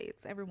should say.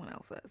 It's everyone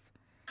else's.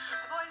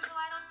 I've always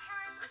relied on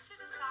parents to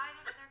decide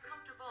if they're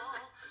comfortable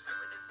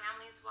with their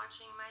families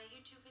watching my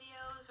YouTube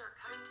videos or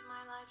coming to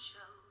my live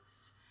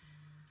shows.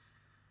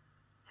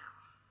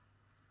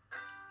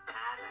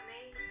 Have I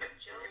made some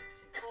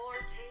jokes in poor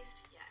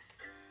taste?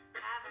 Yes.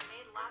 Have I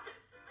made lots of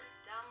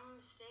dumb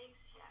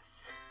mistakes?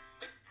 Yes.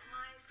 Am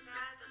I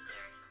sad that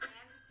there are some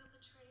fans who feel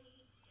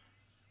betrayed?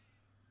 Yes.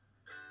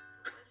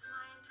 But was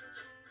my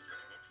intention to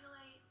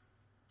manipulate?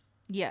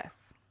 Yes.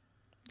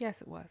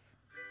 Yes, it was.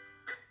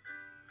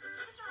 It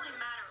doesn't really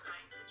matter what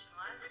my intention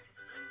was,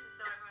 because it seems as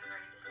though everyone's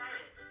already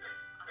decided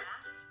on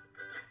that.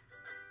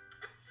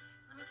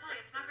 Let me tell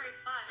you, it's not very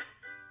fun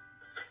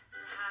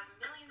to have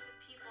millions of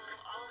people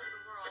all over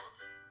the world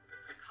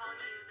call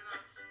you the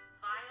most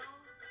vile,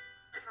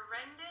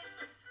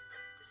 horrendous,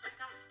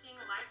 disgusting,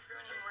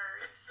 life-ruining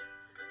words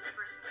that a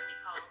person can be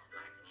called, in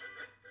my opinion.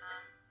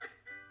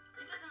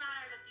 It doesn't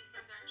matter that these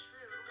things aren't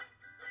true.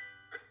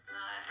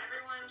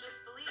 Everyone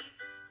just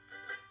believes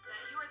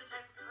that you are the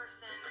type of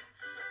person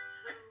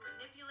who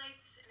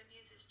manipulates and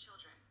abuses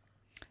children.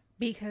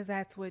 Because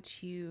that's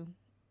what you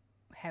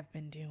have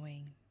been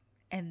doing.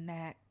 And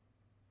that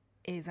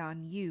is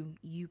on you.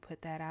 You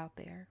put that out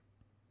there.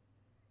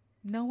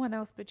 No one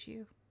else but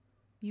you.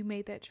 You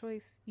made that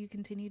choice. You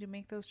continue to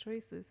make those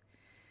choices.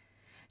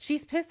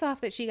 She's pissed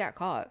off that she got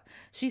caught.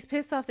 She's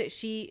pissed off that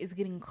she is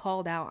getting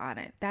called out on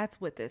it.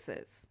 That's what this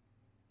is.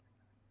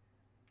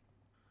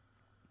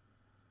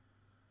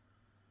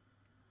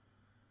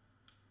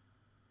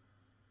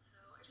 So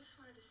I just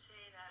wanted to say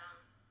that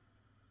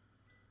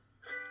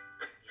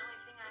the only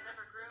thing I've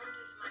ever groomed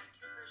is my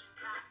 2 Persian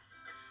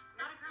cats.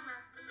 I'm not a groomer.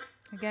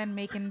 Again,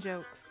 making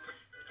jokes. Who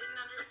didn't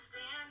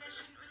understand I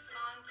shouldn't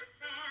respond to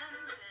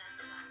fans,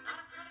 and I'm not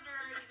a predator,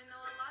 even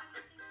though a lot of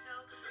you think so,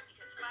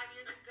 because 5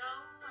 years ago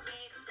I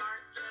made a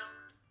fart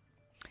joke.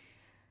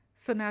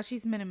 So now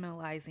she's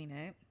minimalizing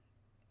it.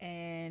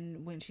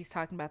 And when she's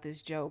talking about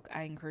this joke,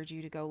 I encourage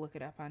you to go look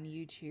it up on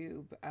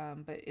YouTube.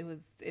 But it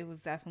was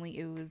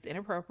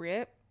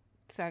inappropriate,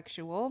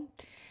 sexual.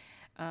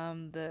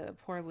 The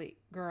poor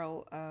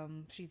girl,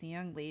 she's a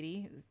young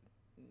lady,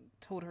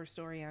 told her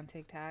story on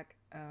TikTok.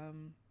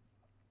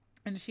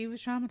 And she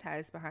was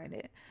traumatized behind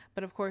it.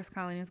 But of course,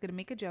 Colleen is going to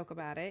make a joke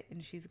about it.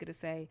 And she's going to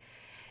say,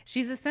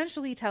 she's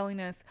essentially telling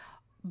us,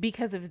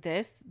 because of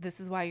this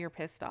is why you're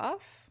pissed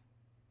off.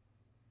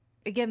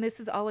 Again, this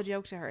is all a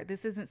joke to her.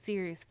 This isn't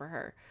serious for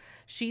her.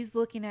 She's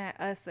looking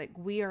at us like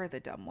we are the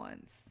dumb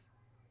ones.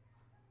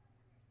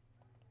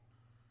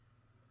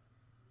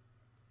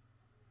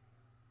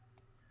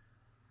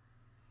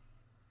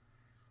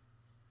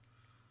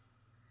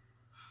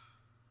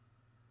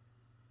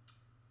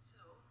 So,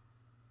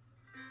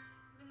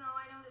 even though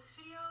I know this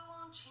video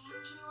won't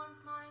change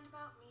anyone's mind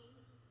about me,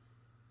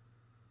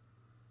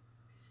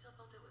 I still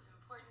felt it was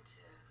important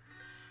to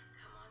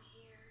come on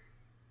here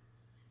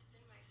and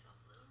defend myself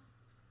a little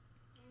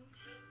and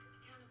take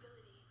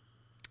accountability.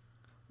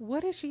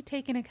 What is she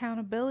taking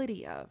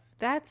accountability of?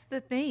 That's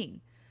the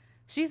thing.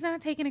 She's not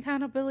taking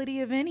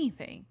accountability of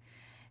anything.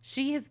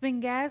 She has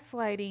been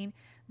gaslighting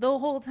the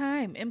whole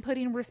time and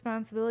putting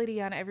responsibility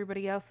on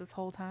everybody else this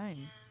whole time.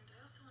 And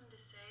I also wanted to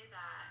say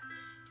that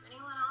to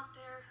anyone out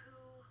there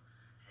who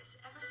has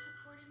ever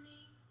supported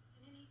me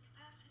in any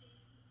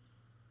capacity,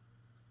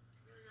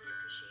 I really, really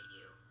appreciate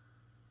you.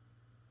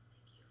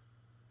 Thank you.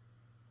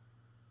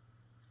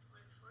 For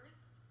what it's worth,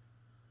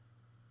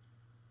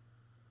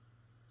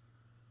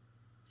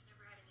 I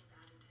never had any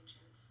bad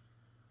intentions.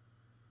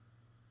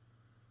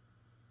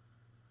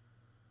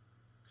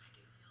 But I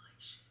do feel like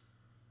shit.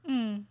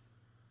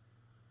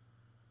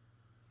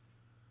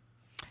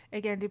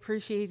 Again,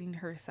 depreciating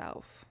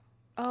herself.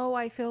 Oh,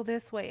 I feel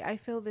this way. I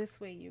feel this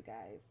way, you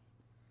guys.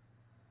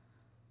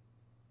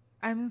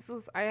 I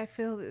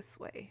feel this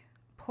way.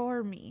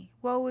 Poor me.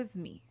 Woe is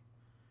me.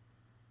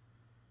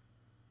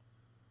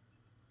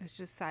 It's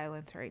just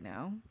silence right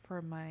now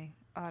for my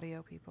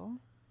audio people.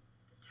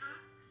 The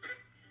toxic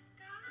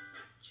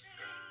gossip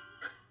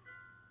train,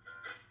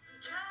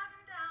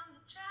 jogging down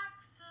the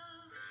tracks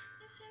of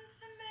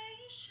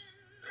misinformation.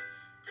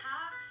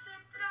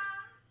 Toxic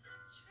gossip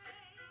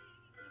train,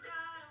 you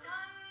got a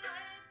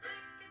one-way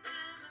ticket to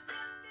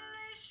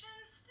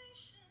manipulation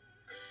station.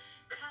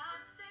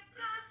 Toxic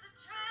gossip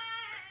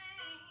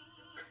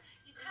train,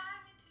 you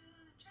tie me to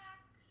the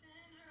tracks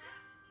and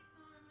harass me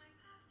for my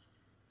past.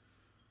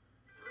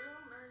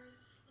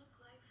 Rumors look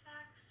like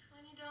facts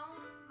when you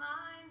don't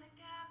mind the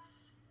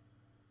gaps.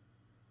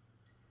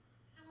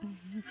 I won't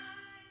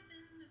survive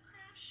in the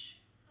crash,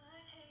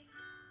 but hey,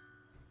 I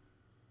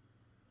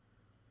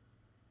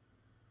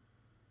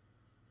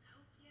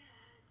hope you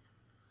had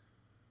some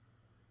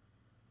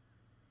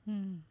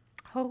fun.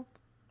 Hope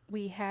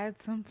we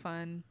had some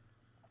fun.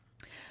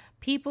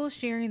 People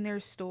sharing their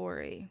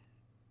story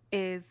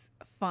is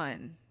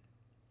fun.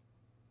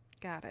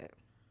 Got it.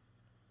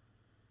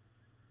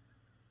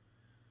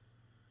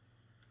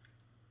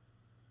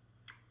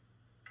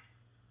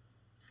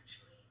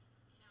 Actually,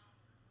 I feel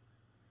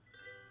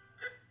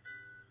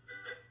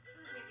like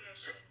maybe I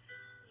should let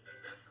you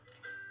guys know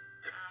something.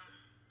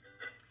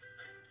 It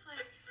seems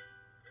like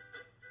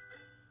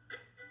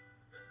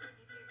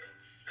maybe you're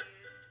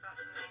confused about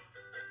something.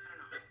 I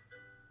don't know.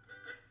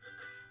 Let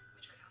me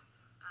try to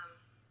help.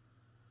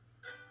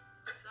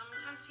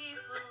 Sometimes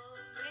people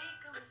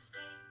make a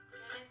mistake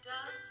and it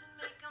doesn't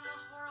make them a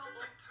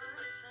horrible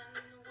person.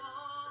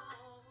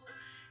 Whoa.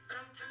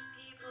 Sometimes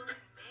people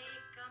can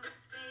make a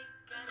mistake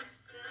and they're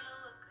still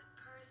a good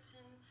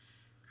person.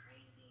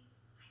 Crazy,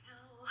 I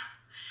know.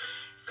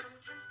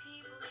 Sometimes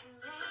people can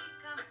make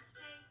a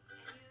mistake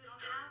and you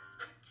don't have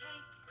to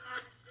take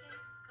that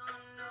mistake. Oh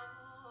no.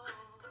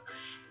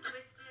 And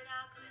twist it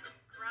up and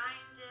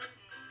grind it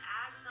and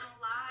add some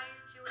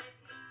lies to it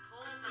and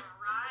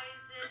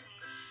pulverize it and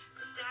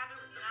stab it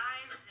with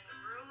knives and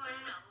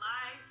ruin a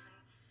life.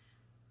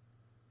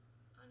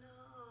 And oh no.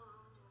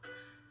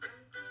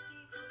 Sometimes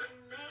people can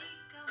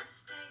make a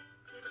mistake.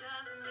 It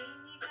doesn't mean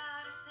you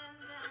gotta send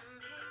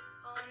them hate.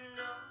 Oh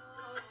no.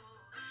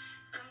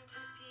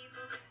 Sometimes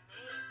people can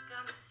make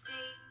a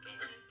mistake and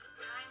you can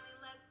kindly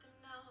let them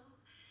know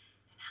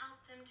and help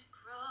them to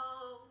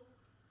grow.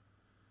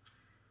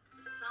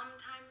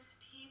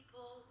 Sometimes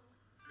people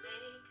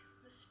make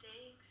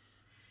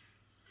mistakes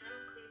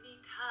simply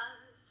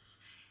because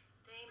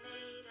they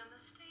made a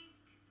mistake.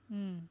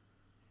 And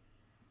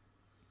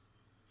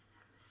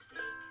that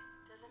mistake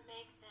doesn't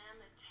make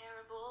them a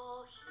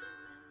terrible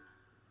human.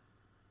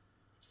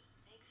 It just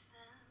makes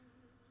them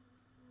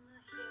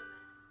a human.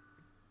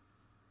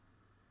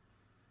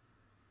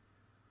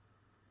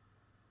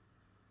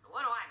 But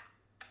what do I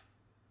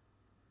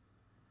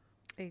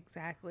know?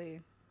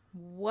 Exactly.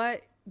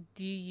 What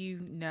do you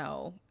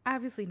know?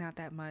 Obviously not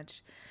that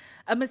much.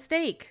 A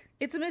mistake.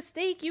 It's a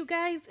mistake, you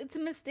guys. It's a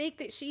mistake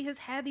that she has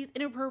had these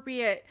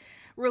inappropriate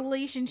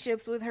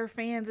relationships with her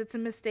fans. It's a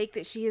mistake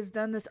that she has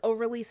done this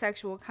overly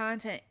sexual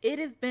content. It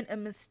has been a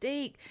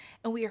mistake,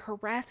 and we are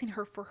harassing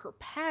her for her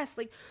past.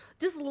 Like,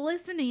 just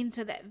listening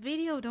to that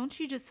video, don't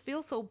you just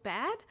feel so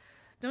bad?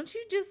 Don't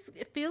you just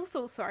feel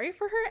so sorry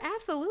for her?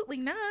 Absolutely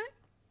not.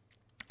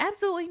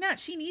 Absolutely not.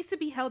 She needs to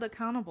be held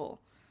accountable.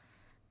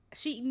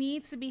 She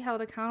needs to be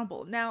held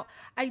accountable. Now,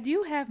 I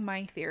do have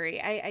my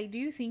theory. I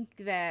do think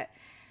that,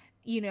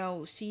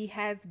 she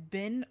has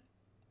been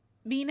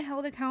being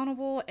held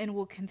accountable and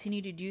will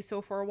continue to do so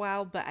for a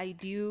while. But I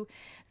do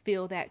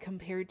feel that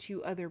compared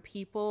to other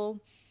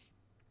people,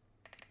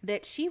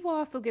 that she will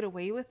also get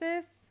away with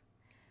this.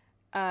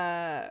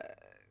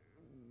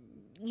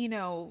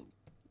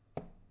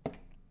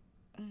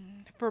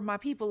 For my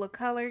people of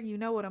color, you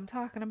know what I'm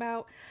talking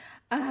about.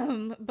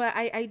 But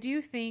I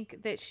do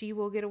think that she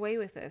will get away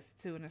with this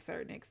to a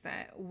certain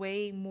extent,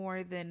 way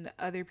more than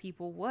other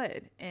people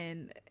would.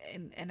 And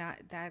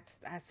I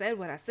said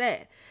what I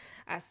said.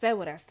 I said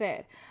what I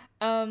said.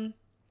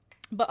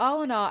 But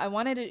all in all, I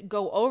wanted to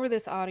go over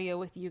this audio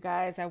with you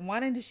guys. I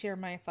wanted to share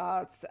my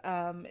thoughts.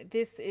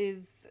 This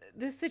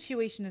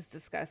situation is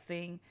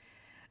disgusting.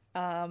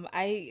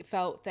 I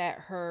felt that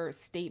her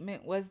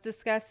statement was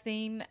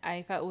disgusting.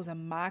 I felt it was a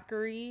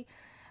mockery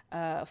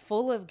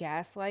full of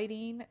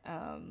gaslighting.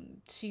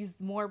 She's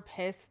more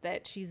pissed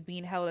that she's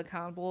being held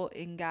accountable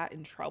and got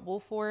in trouble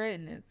for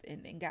it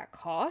and got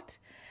caught.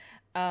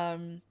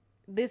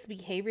 This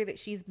behavior that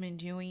she's been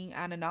doing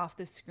on and off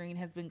the screen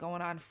has been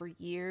going on for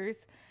years.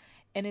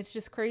 And it's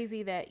just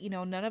crazy that,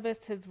 none of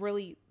us has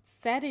really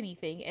said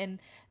anything. And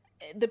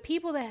the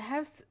people that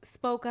have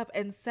spoke up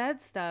and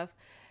said stuff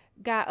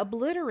got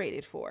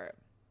obliterated for it.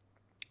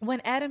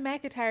 When Adam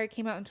McIntyre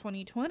came out in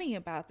 2020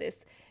 about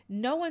this,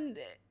 no one,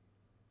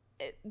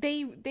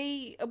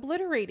 they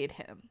obliterated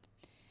him.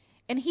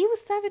 And he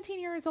was 17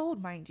 years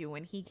old, mind you,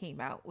 when he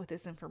came out with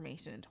this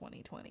information in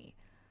 2020.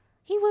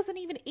 He wasn't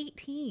even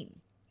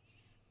 18.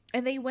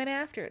 And they went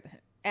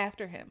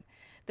after him.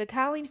 The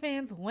Colleen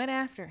fans went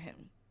after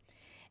him.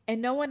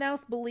 And no one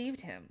else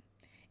believed him.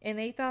 And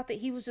they thought that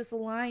he was just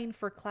lying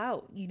for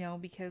clout,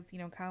 because,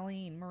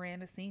 Colleen,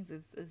 Miranda Sings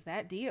is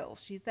that deal.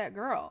 She's that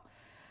girl.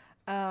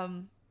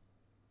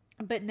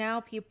 But now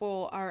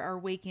people are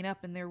waking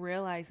up and they're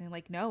realizing,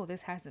 like, no,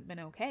 this hasn't been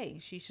okay.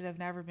 She should have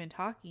never been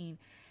talking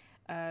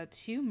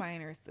to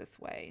minors this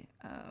way.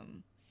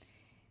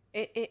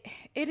 It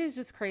is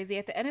just crazy.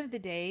 At the end of the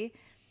day,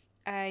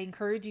 I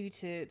encourage you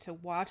to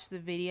watch the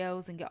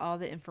videos and get all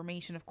the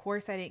information. Of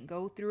course, I didn't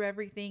go through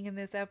everything in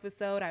this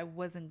episode. I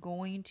wasn't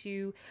going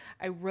to.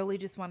 I really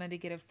just wanted to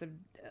get a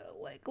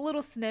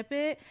little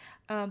snippet,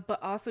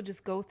 but also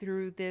just go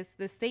through this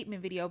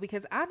statement video,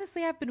 because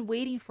honestly, I've been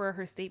waiting for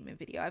her statement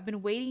video. I've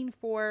been waiting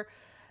for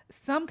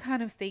some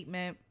kind of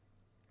statement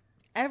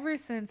ever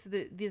since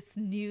this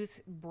news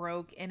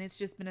broke, and it's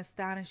just been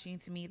astonishing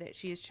to me that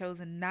she has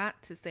chosen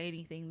not to say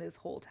anything this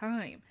whole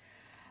time.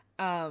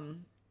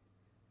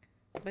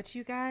 But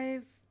you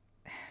guys,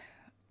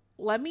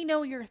 let me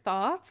know your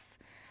thoughts.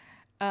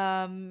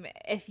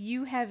 If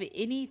you have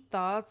any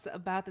thoughts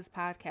about this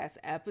podcast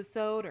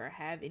episode or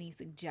have any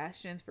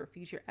suggestions for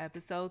future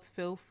episodes,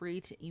 feel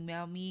free to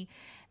email me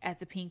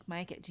at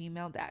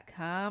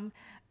thepinkmike@gmail.com.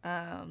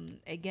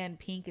 Again,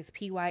 pink is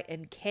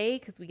PYNK,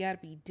 because we got to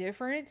be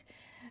different.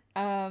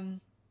 But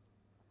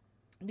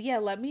yeah,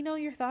 let me know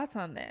your thoughts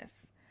on this.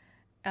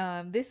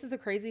 This is a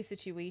crazy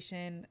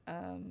situation.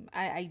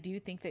 I do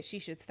think that she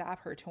should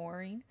stop her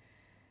touring.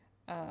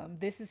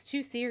 This is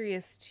too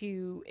serious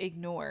to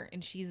ignore,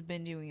 and she's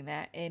been doing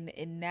that.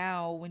 And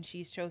now when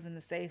she's chosen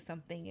to say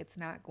something, it's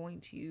not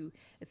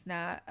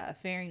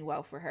faring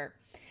well for her.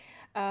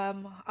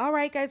 All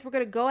right, guys, we're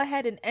going to go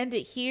ahead and end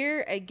it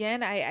here.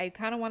 Again, I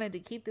kind of wanted to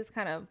keep this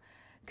kind of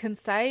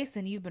concise,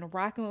 and you've been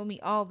rocking with me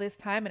all this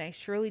time, and I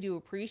surely do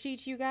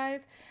appreciate you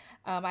guys.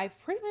 I've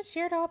pretty much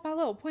shared all my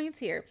little points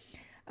here.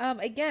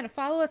 Again,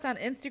 follow us on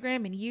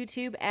Instagram and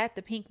YouTube at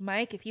The Pink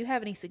Mike. If you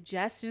have any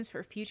suggestions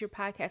for future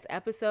podcast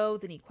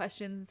episodes, any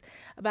questions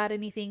about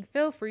anything,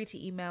 feel free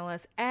to email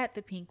us at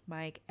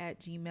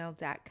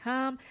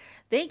thepinkmike@gmail.com.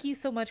 Thank you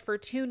so much for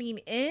tuning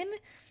in.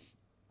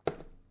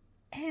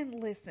 And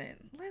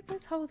listen,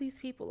 let's hold these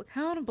people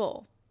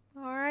accountable.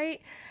 All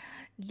right.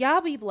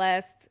 Y'all be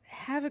blessed.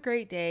 Have a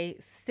great day.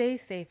 Stay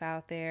safe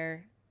out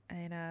there.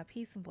 And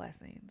peace and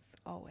blessings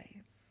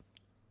always.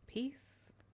 Peace.